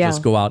 Yeah.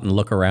 Just go out and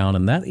look around,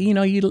 and that you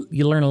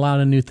learn a lot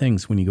of new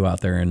things when you go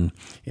out there and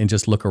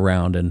just look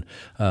around, and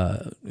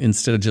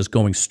instead of just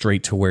going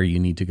straight to where you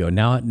need to go.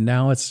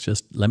 Now it's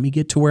just let me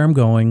get to where I'm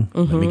going.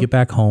 Let me get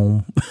back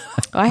home.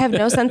 I have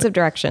no sense of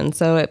direction,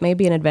 so it may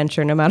be an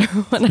adventure no matter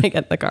when I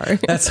get in the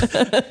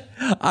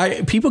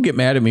car. People get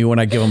mad at me when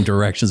I give them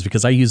directions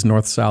because I use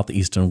north, south,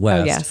 east, and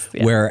west. Oh, yes.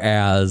 Yeah.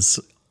 Whereas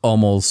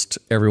almost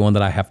everyone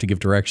that I have to give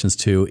directions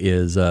to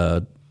is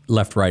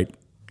left, right.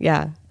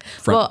 Yeah.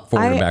 Forward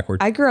and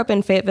backward. I grew up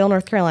in Fayetteville,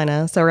 North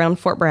Carolina, so around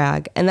Fort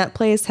Bragg, and that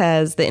place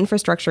the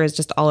infrastructure is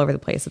just all over the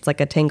place. It's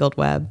like a tangled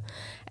web.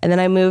 And then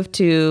I moved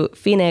to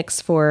Phoenix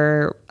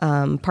for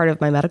part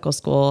of my medical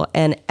school,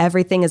 and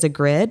everything is a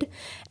grid.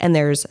 And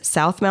there's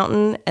South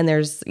Mountain, and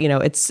there's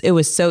it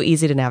was so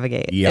easy to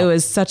navigate. Yep. It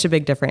was such a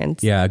big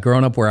difference. Yeah,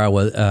 growing up where I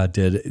was,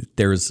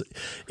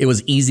 it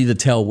was easy to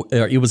tell.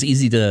 It was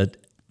easy to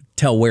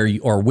tell where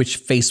you or which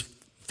face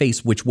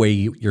which way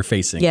you're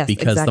facing. Yes,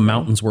 because exactly. The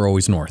mountains were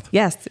always north.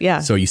 Yes, yeah.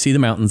 So you see the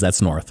mountains,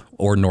 that's north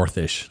or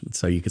northish.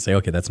 So you could say,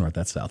 okay, that's north,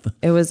 that's south.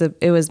 It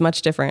was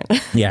much different.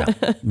 Yeah.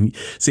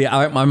 See,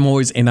 I'm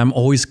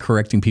always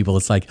correcting people.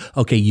 It's like,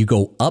 okay, you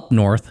go up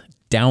north,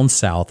 down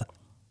south,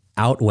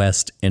 out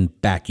west,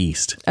 and back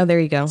east. Oh, there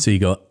you go. So you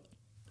go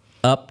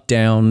up,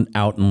 down,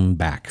 out, and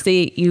back.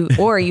 See, you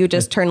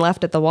just turn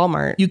left at the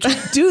Walmart. You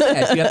can't do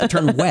that. You have to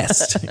turn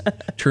west.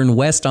 Turn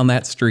west on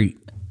that street.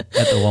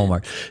 At the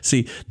Walmart.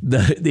 See,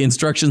 the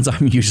instructions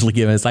I'm usually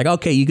given, it's like,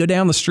 okay, you go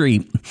down the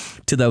street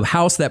to the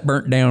house that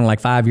burnt down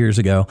like 5 years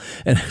ago.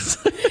 And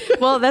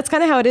Well, that's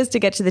kind of how it is to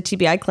get to the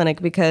TBI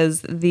clinic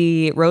because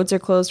the roads are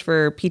closed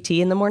for PT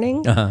in the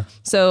morning.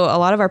 So a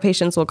lot of our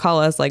patients will call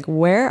us like,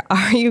 where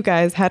are you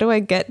guys? How do I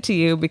get to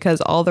you?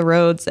 Because all the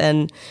roads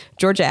and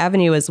Georgia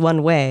Avenue is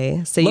one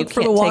way. So Look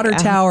for the water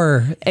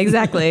tower.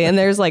 Exactly. And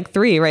there's like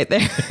 3 right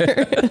there.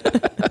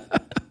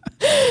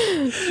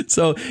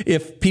 So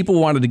if people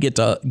wanted to get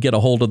a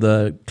hold of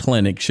the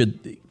clinic,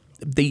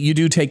 you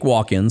do take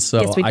walk-ins,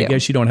 so Yes, we do. I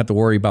guess you don't have to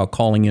worry about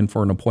calling in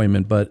for an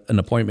appointment, but an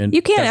appointment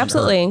You can, doesn't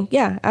absolutely. hurt.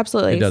 Yeah,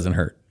 absolutely. It doesn't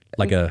hurt.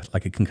 Like a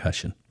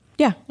concussion.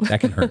 Yeah.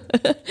 That can hurt.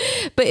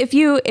 But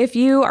if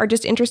you are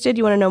just interested,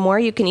 you want to know more,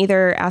 you can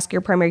either ask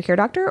your primary care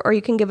doctor or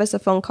you can give us a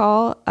phone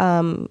call.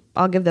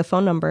 I'll give the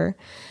phone number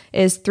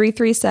is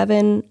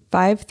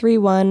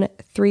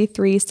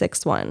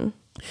 337-531-3361.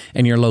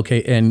 And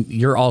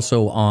you're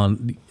also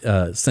on,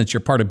 since you're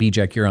part of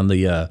BJAC, you're on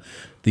the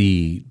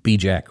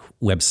BJAC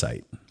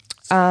website.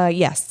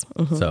 Yes.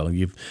 Mm-hmm. So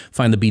you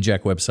find the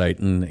BJAC website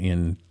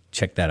and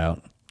check that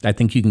out. I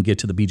think you can get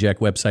to the BJAC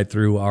website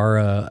through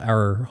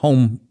our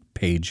home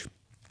page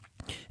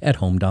at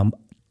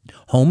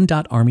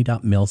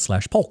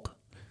home.army.mil/polk.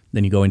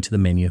 Then you go into the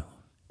menu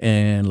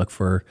and look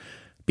for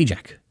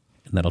BJAC,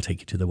 and that'll take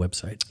you to the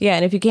website. Yeah,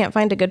 and if you can't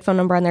find a good phone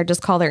number on there,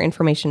 just call their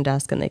information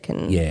desk and they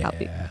can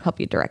help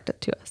you direct it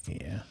to us.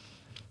 Yeah.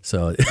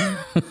 So,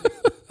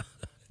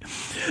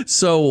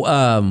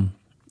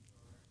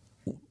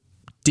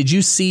 did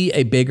you see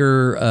a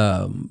bigger?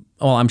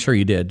 Well, I'm sure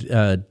you did.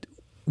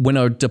 When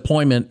a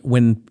deployment,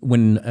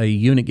 when a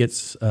unit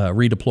gets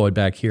redeployed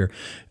back here,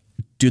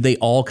 do they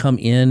all come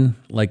in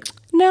like?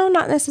 No,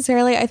 not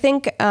necessarily. I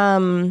think,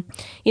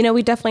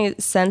 we definitely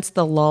sense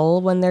the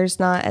lull when there's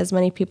not as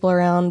many people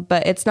around,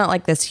 but it's not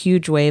like this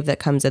huge wave that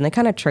comes in. They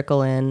kind of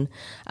trickle in.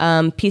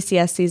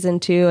 PCS season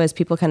too, as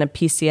people kind of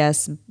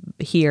PCS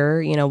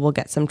here, we'll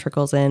get some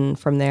trickles in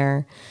from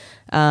there.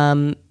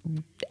 After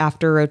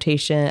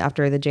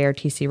the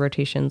JRTC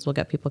rotations, we'll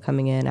get people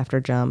coming in after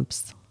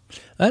jumps.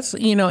 That's,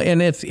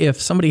 and if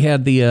somebody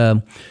had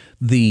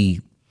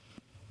the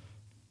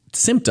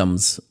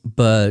symptoms,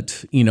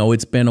 but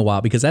it's been a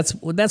while, because that's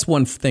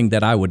one thing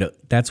that I would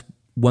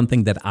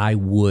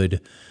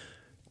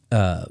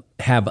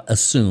have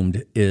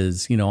assumed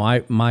is,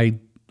 I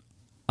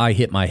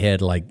hit my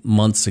head like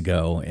months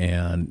ago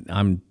and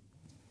I'm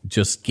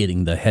just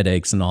getting the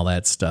headaches and all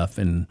that stuff.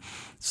 And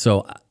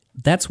so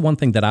that's one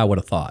thing that I would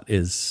have thought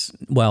is,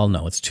 well,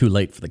 no, it's too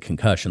late for the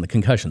concussion. The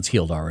concussion's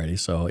healed already,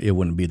 so it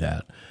wouldn't be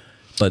that.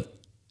 But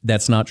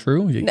that's not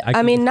true?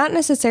 I mean, not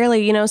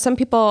necessarily. Some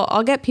people,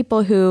 I'll get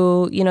people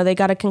who, they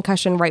got a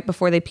concussion right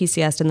before they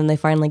PCS'd and then they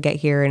finally get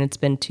here and it's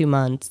been 2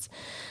 months.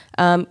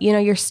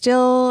 You're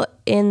still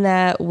in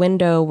that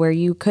window where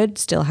you could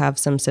still have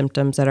some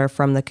symptoms that are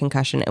from the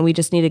concussion, and we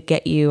just need to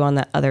get you on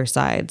that other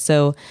side.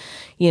 So,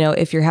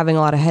 if you're having a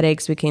lot of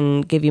headaches, we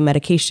can give you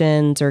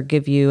medications or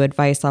give you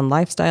advice on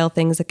lifestyle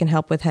things that can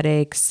help with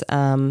headaches.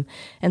 And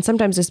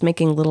sometimes just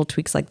making little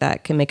tweaks like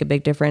that can make a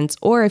big difference.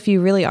 Or if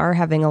you really are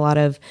having a lot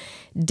of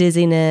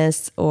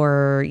dizziness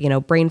or,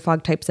 brain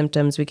fog type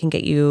symptoms, we can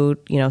get you,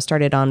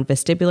 started on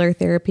vestibular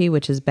therapy,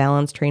 which is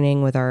balance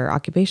training with our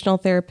occupational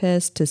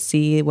therapist to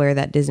see where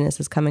that dizziness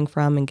is coming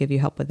from and give you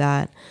help with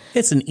that.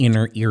 It's an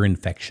inner ear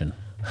infection.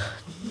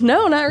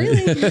 No, not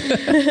really.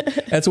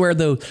 That's where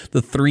the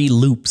 3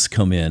 loops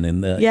come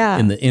in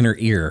the inner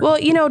ear. Well,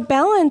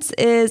 balance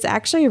is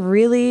actually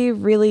really,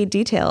 really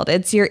detailed.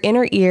 It's your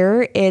inner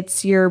ear,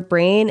 it's your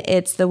brain,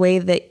 it's the way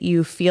that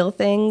you feel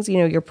things,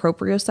 your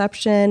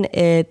proprioception,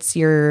 it's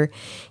your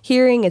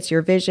hearing, it's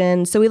your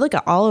vision. So we look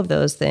at all of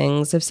those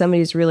things if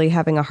somebody's really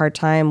having a hard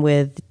time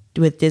with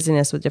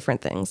dizziness with different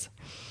things.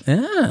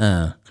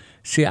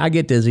 See, I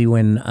get dizzy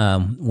when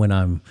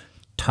I'm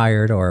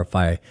tired, or if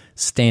I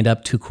stand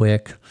up too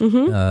quick,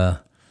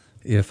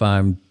 if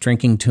I'm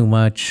drinking too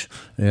much.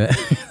 Yeah.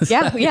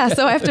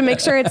 So I have to make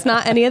sure it's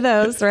not any of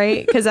those,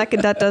 right? Because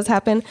that does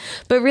happen.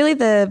 But really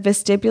the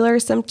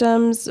vestibular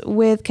symptoms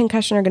with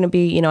concussion are going to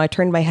be, I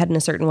turned my head in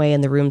a certain way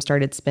and the room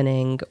started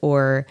spinning,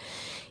 or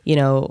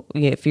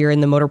if you're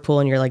in the motor pool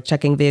and you're like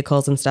checking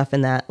vehicles and stuff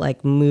in that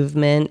like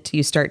movement,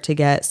 you start to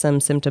get some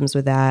symptoms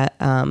with that.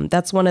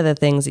 That's one of the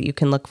things that you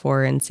can look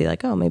for and see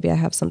like, oh, maybe I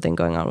have something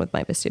going on with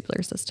my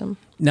vestibular system.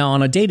 Now,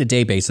 on a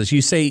day-to-day basis,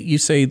 you say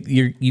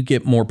you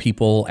get more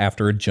people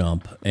after a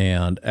jump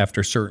and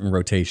after certain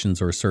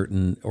rotations or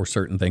certain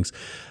things.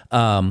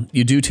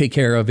 You do take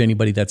care of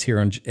anybody that's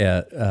here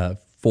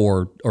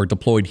or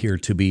deployed here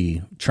to be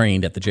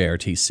trained at the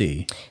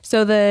JRTC.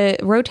 So the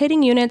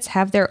rotating units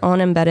have their own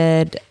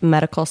embedded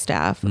medical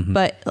staff,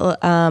 but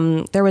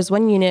there was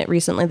one unit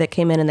recently that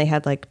came in and they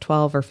had like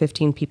 12 or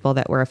 15 people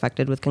that were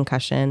affected with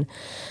concussion.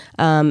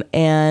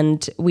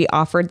 And we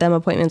offered them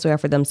appointments, we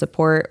offered them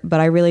support, but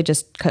I really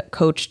just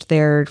coached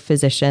their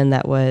physician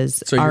that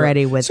was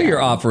already with them. So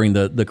you're offering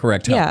the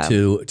correct help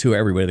to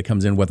everybody that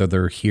comes in, whether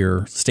they're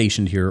here,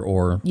 stationed here,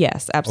 or...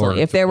 Yes,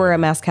 absolutely. If there were a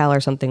mass cal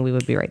or something, we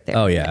would be right there.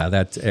 Oh yeah,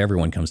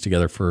 everyone comes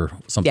together for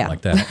something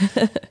like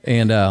that.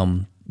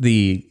 And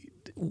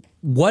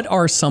what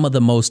are some of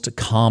the most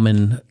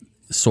common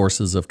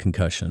sources of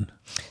concussion?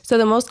 So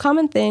the most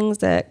common things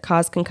that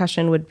cause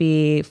concussion would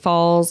be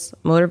falls,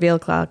 motor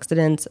vehicle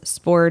accidents,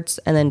 sports,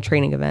 and then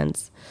training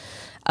events.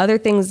 Other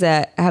things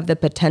that have the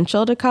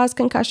potential to cause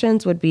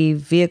concussions would be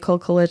vehicle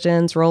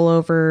collisions,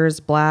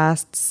 rollovers,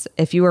 blasts.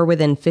 If you are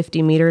within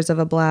 50 meters of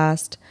a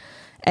blast,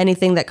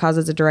 anything that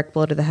causes a direct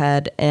blow to the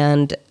head.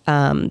 And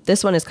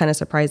this one is kind of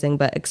surprising,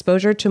 but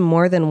exposure to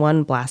more than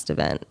one blast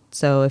event.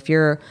 So if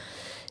you're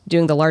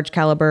doing the large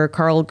caliber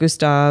Carl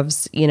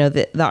Gustavs,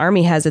 the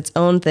Army has its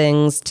own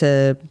things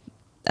to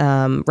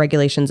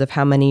regulations of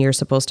how many you're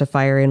supposed to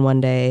fire in one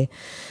day.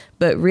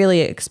 But really,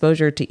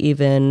 exposure to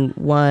even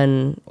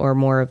one or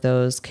more of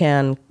those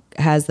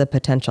has the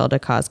potential to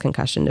cause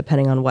concussion,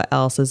 depending on what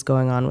else is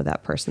going on with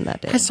that person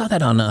that day. I saw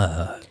that on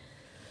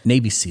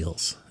Navy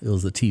SEALs. It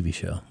was a TV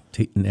show,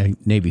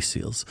 Navy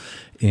SEALs,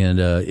 and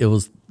it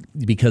was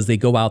because they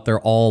go out there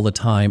all the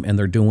time, and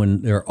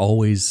they're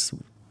always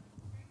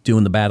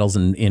doing the battles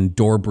in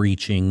door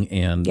breaching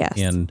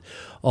and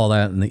all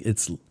that, and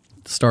it's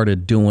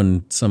started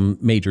doing some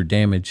major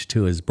damage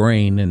to his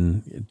brain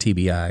and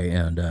TBI.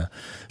 And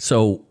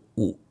so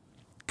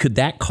could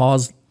that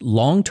cause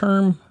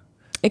long-term?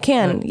 It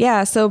can,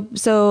 yeah. So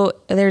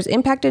there's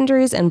impact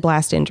injuries and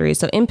blast injuries.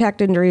 So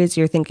impact injuries,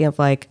 you're thinking of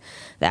like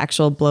the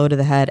actual blow to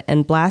the head,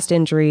 and blast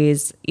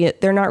injuries,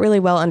 they're not really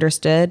well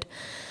understood.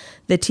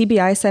 The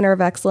TBI Center of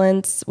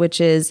Excellence,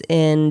 which is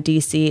in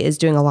DC, is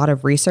doing a lot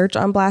of research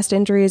on blast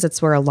injuries.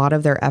 It's where a lot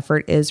of their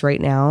effort is right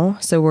now.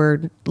 So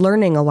we're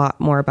learning a lot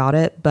more about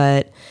it,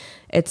 but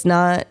it's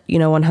not,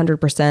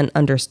 100%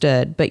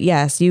 understood. But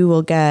yes, you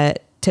will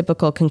get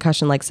typical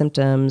concussion-like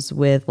symptoms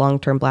with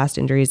long-term blast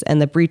injuries.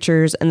 And the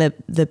breachers and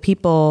the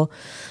people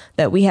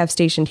that we have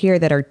stationed here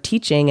that are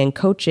teaching and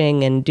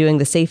coaching and doing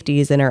the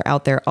safeties and are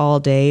out there all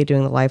day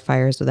doing the live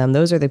fires with them,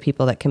 those are the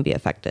people that can be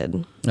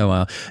affected. Oh,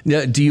 wow.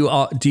 Now, do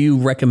you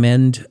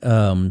recommend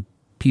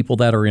people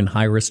that are in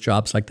high-risk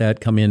jobs like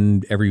that come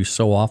in every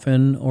so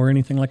often or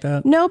anything like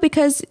that? No,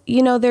 because,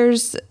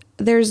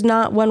 there's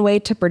not one way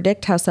to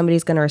predict how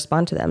somebody's going to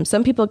respond to them.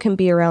 Some people can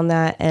be around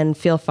that and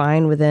feel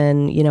fine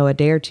within, a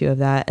day or two of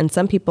that. And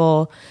some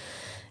people,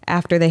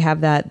 after they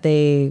have that,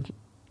 they,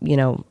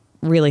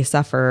 really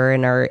suffer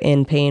and are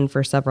in pain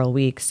for several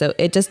weeks. So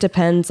it just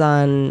depends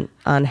on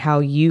how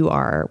you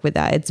are with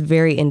that. It's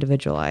very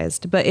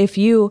individualized. But if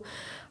you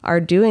are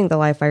doing the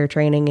live fire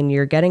training and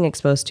you're getting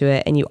exposed to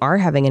it and you are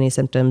having any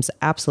symptoms,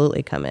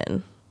 absolutely come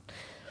in.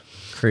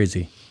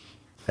 Crazy.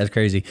 That's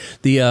crazy.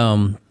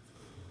 The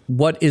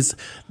what is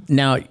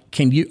now,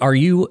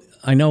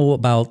 I know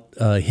about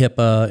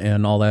HIPAA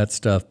and all that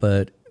stuff,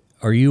 but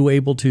are you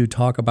able to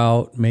talk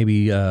about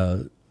maybe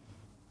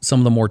some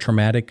of the more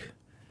traumatic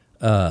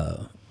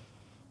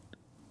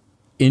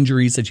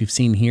injuries that you've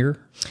seen here?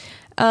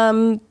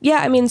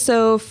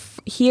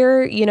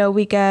 Here,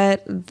 we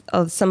get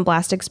some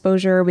blast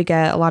exposure. We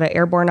get a lot of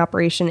airborne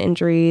operation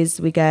injuries.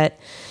 We get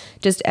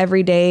just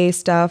everyday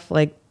stuff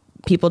like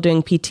people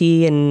doing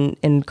PT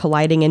and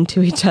colliding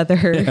into each other,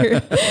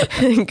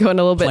 going a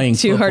little bit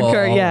too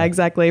hardcore. Yeah,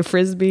 exactly.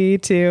 Frisbee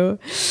too.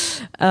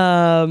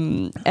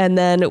 And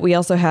then we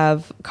also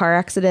have car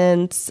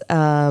accidents,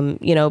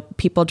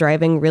 people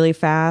driving really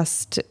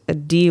fast,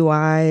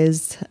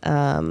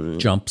 DUIs,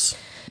 jumps.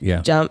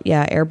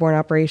 Airborne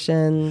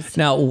operations.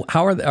 Now,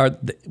 how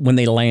when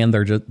they land,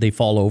 they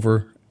fall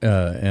over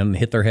and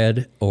hit their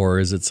head, or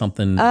is it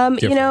something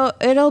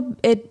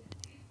different?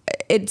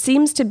 It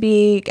seems to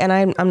be, and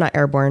I'm not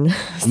airborne,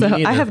 so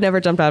I have never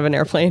jumped out of an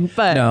airplane.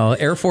 But no,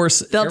 Air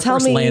Force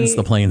lands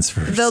the planes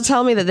first. They'll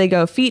tell me that they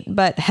go feet,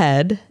 butt,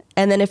 head,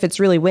 and then if it's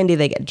really windy,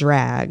 they get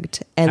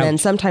dragged. And then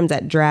sometimes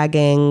that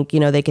dragging,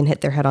 they can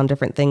hit their head on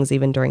different things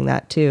even during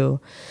that too.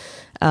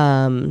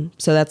 So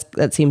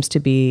that seems to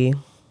be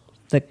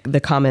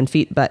the common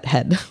feet, butt,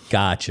 head.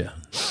 Gotcha.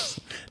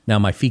 Now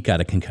my feet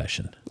got a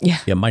concussion.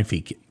 Yeah. My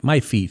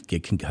feet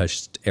get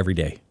concussed every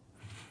day.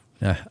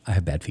 I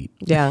have bad feet.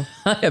 Yeah.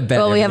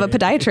 We have a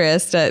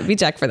podiatrist. We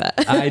check for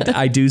that.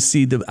 I do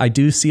see a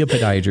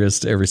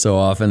podiatrist every so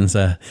often,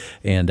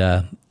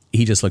 and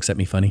he just looks at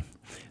me funny.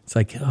 It's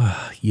like,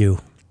 you,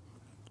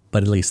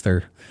 but at least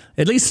they're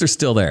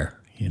still there.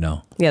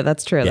 Yeah,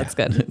 that's true. Yeah, that's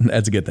good.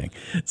 That's a good thing.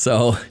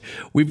 So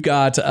we've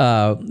got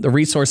the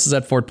resources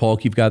at Fort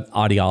Polk. You've got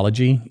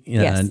audiology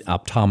and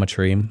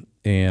optometry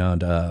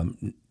and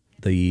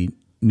the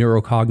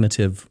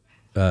neurocognitive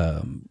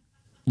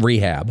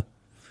rehab.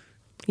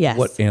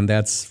 Yes. And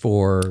that's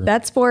for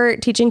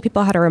teaching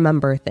people how to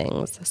remember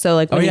things. So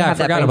like when you have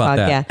that brain fog.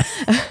 Yeah.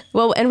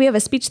 Well, and we have a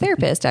speech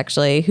therapist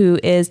actually who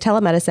is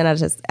telemedicine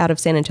out of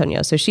San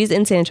Antonio. So she's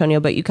in San Antonio,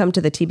 but you come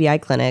to the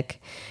TBI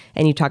clinic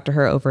and you talk to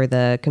her over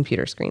the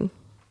computer screen.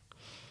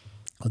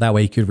 Well, that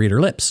way you could read her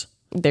lips.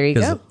 There you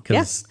go.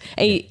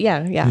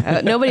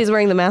 Yeah. Nobody's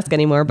wearing the mask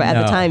anymore, but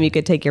at the time you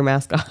could take your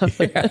mask off.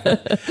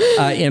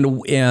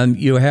 And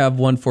you have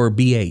one for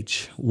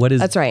BH.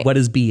 That's right. What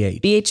is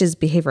BH? BH is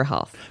behavioral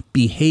health.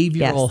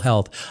 Behavioral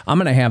health. I'm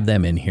going to have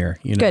them in here.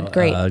 Good,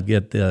 great.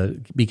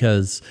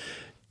 Because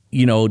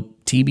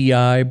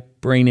TBI,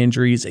 brain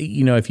injuries.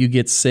 If you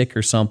get sick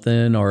or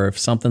something, or if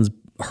something's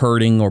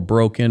hurting or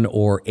broken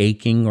or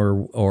aching,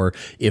 or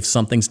if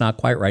something's not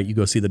quite right, you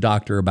go see the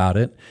doctor about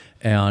it.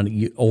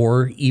 And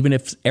or even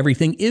if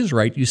everything is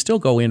right, you still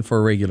go in for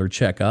a regular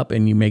checkup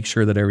and you make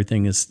sure that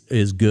everything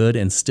is good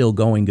and still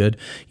going good.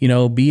 You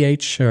know,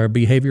 BH or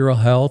behavioral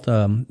health,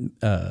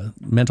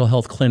 mental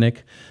health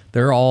clinic,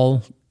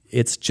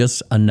 it's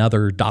just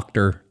another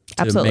doctor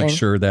to Absolutely. make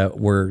sure that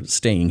we're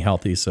staying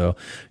healthy. So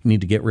you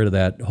need to get rid of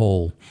that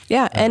whole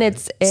and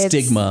it's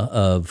stigma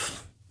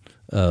of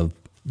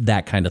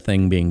that kind of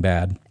thing being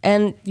bad.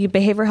 And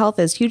behavioral health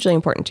is hugely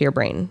important to your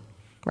brain,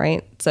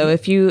 right? So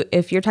if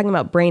you're talking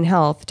about brain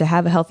health, to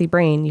have a healthy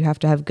brain, you have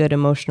to have good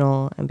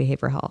emotional and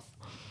behavioral health.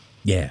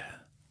 Yeah.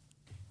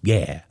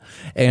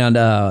 And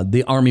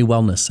the Army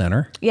Wellness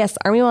Center. Yes,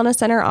 Army Wellness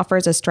Center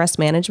offers a stress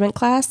management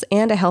class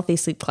and a healthy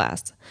sleep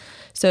class.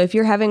 So if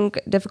you're having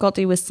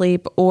difficulty with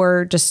sleep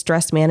or just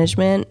stress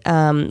management,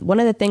 one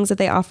of the things that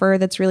they offer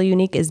that's really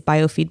unique is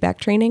biofeedback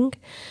training.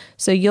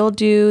 So you'll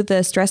do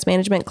the stress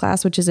management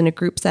class, which is in a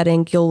group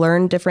setting. You'll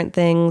learn different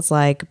things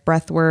like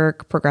breath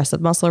work,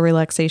 progressive muscle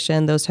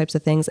relaxation, those types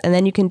of things. And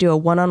then you can do a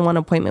one-on-one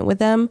appointment with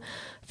them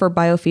for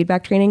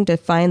biofeedback training to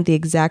find the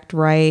exact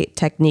right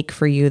technique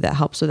for you that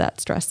helps with that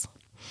stress.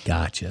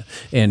 Gotcha.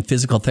 And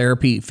physical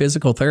therapy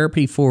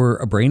for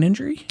a brain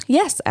injury?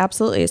 Yes,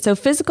 absolutely. So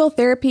physical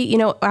therapy,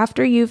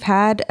 after you've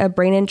had a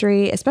brain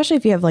injury, especially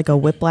if you have like a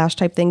whiplash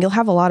type thing, you'll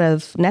have a lot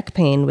of neck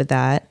pain with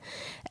that.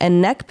 And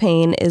neck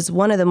pain is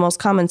one of the most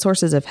common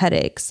sources of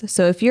headaches.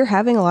 So if you're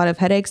having a lot of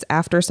headaches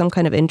after some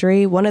kind of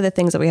injury, one of the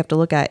things that we have to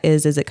look at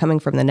is it coming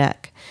from the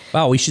neck?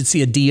 Wow, we should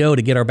see a DO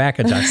to get our back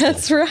adjusted.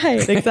 That's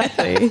right,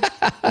 exactly.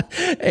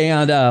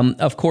 And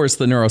of course,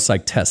 the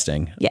neuropsych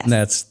testing.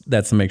 Yes.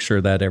 That's to make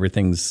sure that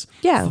everything's,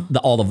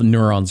 all the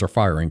neurons are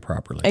firing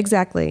properly.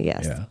 Exactly,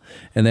 yes. Yeah.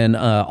 And then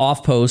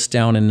off post,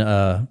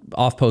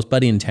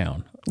 but in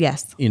town.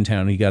 Yes. In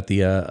town, you got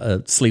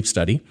the sleep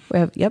study. We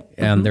have, yep.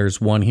 And there's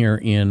one here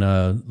in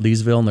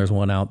Leesville, and there's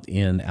one out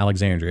in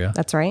Alexandria.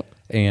 That's right.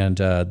 And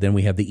then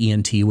we have the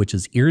ENT, which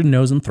is ear,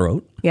 nose, and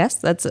throat. Yes,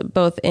 that's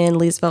both in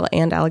Leesville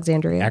and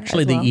Alexandria.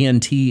 Actually, the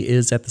ENT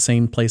is at the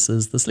same place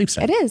as the sleep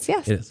study. It is,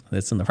 yes. It is.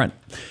 It's in the front.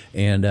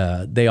 And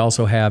they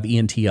also have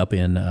ENT up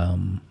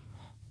in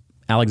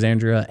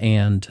Alexandria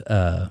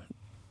and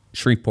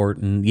Shreveport.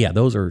 And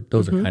those are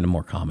kind of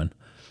more common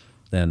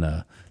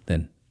than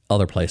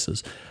other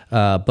places.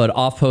 But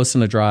off post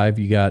and the drive,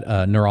 you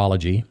got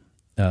neurology.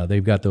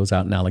 They've got those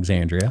out in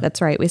Alexandria.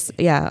 That's right.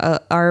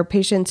 Our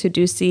patients who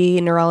do see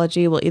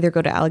neurology will either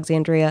go to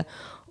Alexandria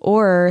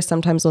or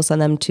sometimes we'll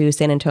send them to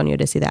San Antonio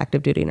to see the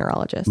active duty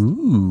neurologist.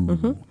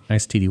 Ooh,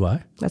 nice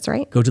TDY. That's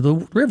right. Go to the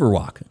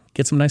Riverwalk.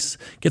 Get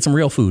some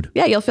real food.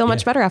 Yeah, you'll feel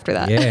much better after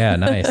that. Yeah,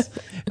 nice.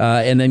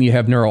 And then you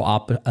have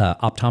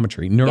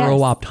optometry.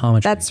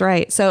 Neurooptometry. That's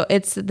right. So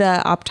it's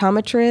the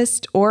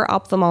optometrist or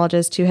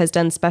ophthalmologist who has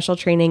done special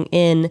training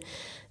in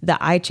the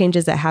eye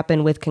changes that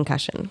happen with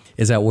concussion.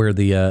 Is that where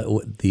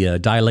the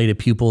dilated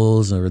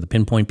pupils or the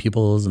pinpoint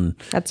pupils, and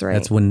that's right.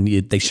 That's when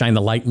they shine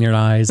the light in your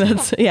eyes.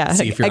 If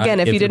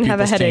you didn't have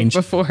a headache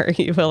before,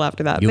 you will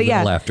after that.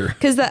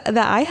 Because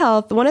the eye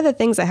health, one of the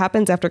things that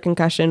happens after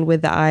concussion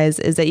with the eyes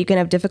is that you can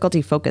have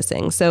difficulty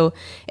focusing. So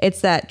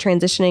it's that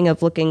transitioning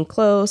of looking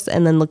close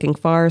and then looking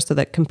far. So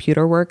that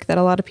computer work that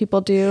a lot of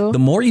people do. The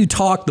more you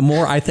talk, the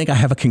more I think I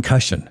have a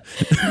concussion.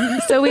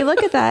 So we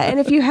look at that, and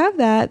if you have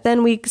that,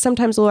 then we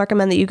sometimes will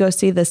recommend that you go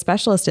see the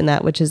specialist in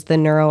that, which is the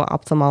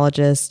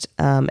neuro-ophthalmologist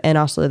and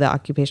also the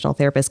occupational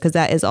therapist, because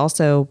that is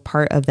also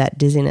part of that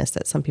dizziness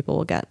that some people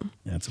will get.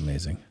 That's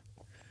amazing.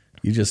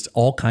 You just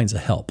all kinds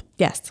of help.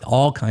 Yes.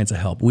 All kinds of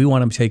help. We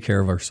want to take care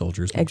of our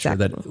soldiers, make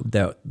exactly. sure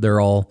that they're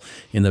all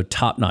in the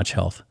top-notch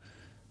health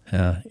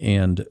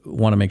and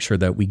want to make sure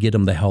that we get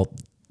them the help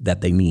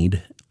that they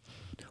need,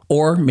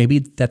 or maybe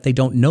that they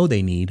don't know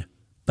they need,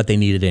 but they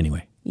need it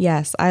anyway.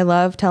 Yes, I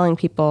love telling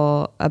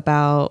people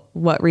about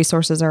what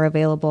resources are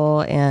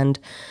available, and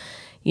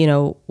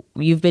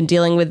you've been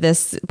dealing with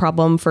this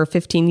problem for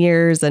 15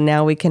 years and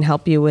now we can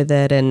help you with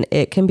it, and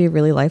it can be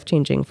really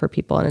life-changing for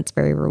people, and it's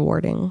very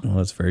rewarding. Well,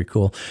 that's very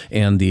cool.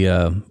 And the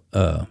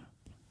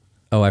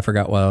I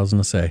forgot what I was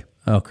going to say.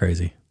 Oh,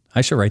 crazy. I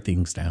should write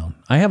things down.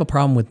 I have a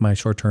problem with my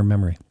short-term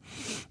memory.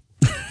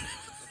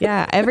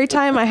 Yeah, every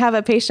time I have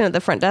a patient at the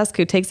front desk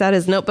who takes out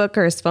his notebook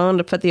or his phone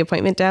to put the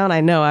appointment down,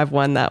 I know I've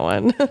won that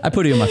one. I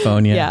put it in my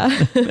phone,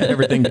 yeah.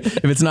 Everything.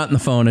 If it's not in the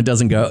phone, it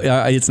doesn't go.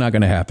 It's not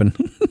going to happen.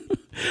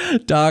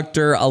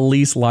 Dr.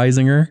 Elise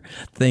Leisinger,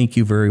 thank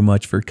you very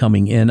much for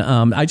coming in.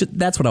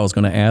 That's what I was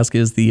going to ask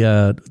is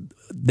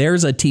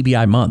there's a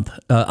TBI month,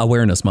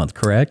 awareness month,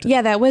 correct?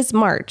 Yeah, that was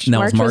March.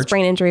 March was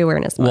Brain Injury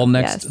Awareness Month. Well,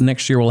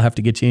 next year we'll have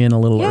to get you in a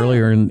little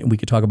earlier, and we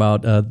could talk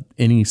about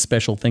any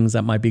special things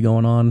that might be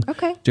going on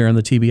during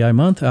the TBI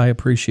month. I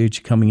appreciate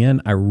you coming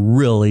in. I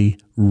really,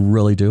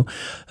 really do.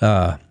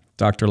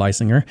 Dr.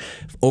 Leisinger,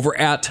 over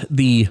at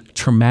the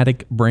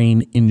Traumatic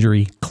Brain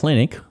Injury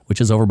Clinic, which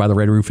is over by the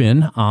Red Roof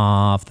Inn.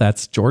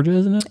 That's Georgia,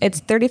 isn't it? It's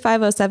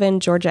 3507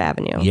 Georgia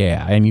Avenue.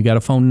 Yeah, and you got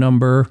a phone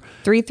number?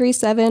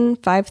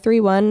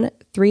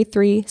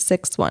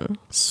 337-531-3361.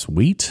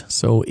 Sweet.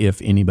 So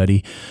if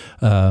anybody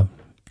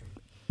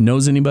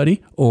knows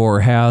anybody or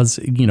has,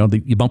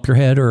 you bump your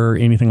head or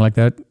anything like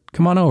that,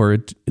 come on over.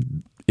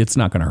 It's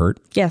not going to hurt.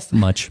 Yes.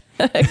 Much.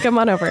 Come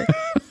on over.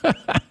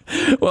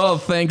 Well,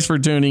 thanks for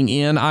tuning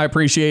in. I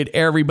appreciate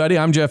everybody.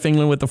 I'm Jeff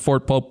England with the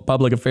Fort Polk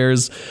Public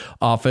Affairs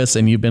Office,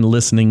 and you've been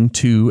listening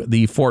to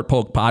the Fort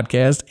Polk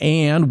Podcast,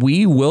 and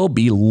we will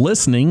be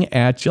listening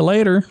at you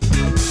later.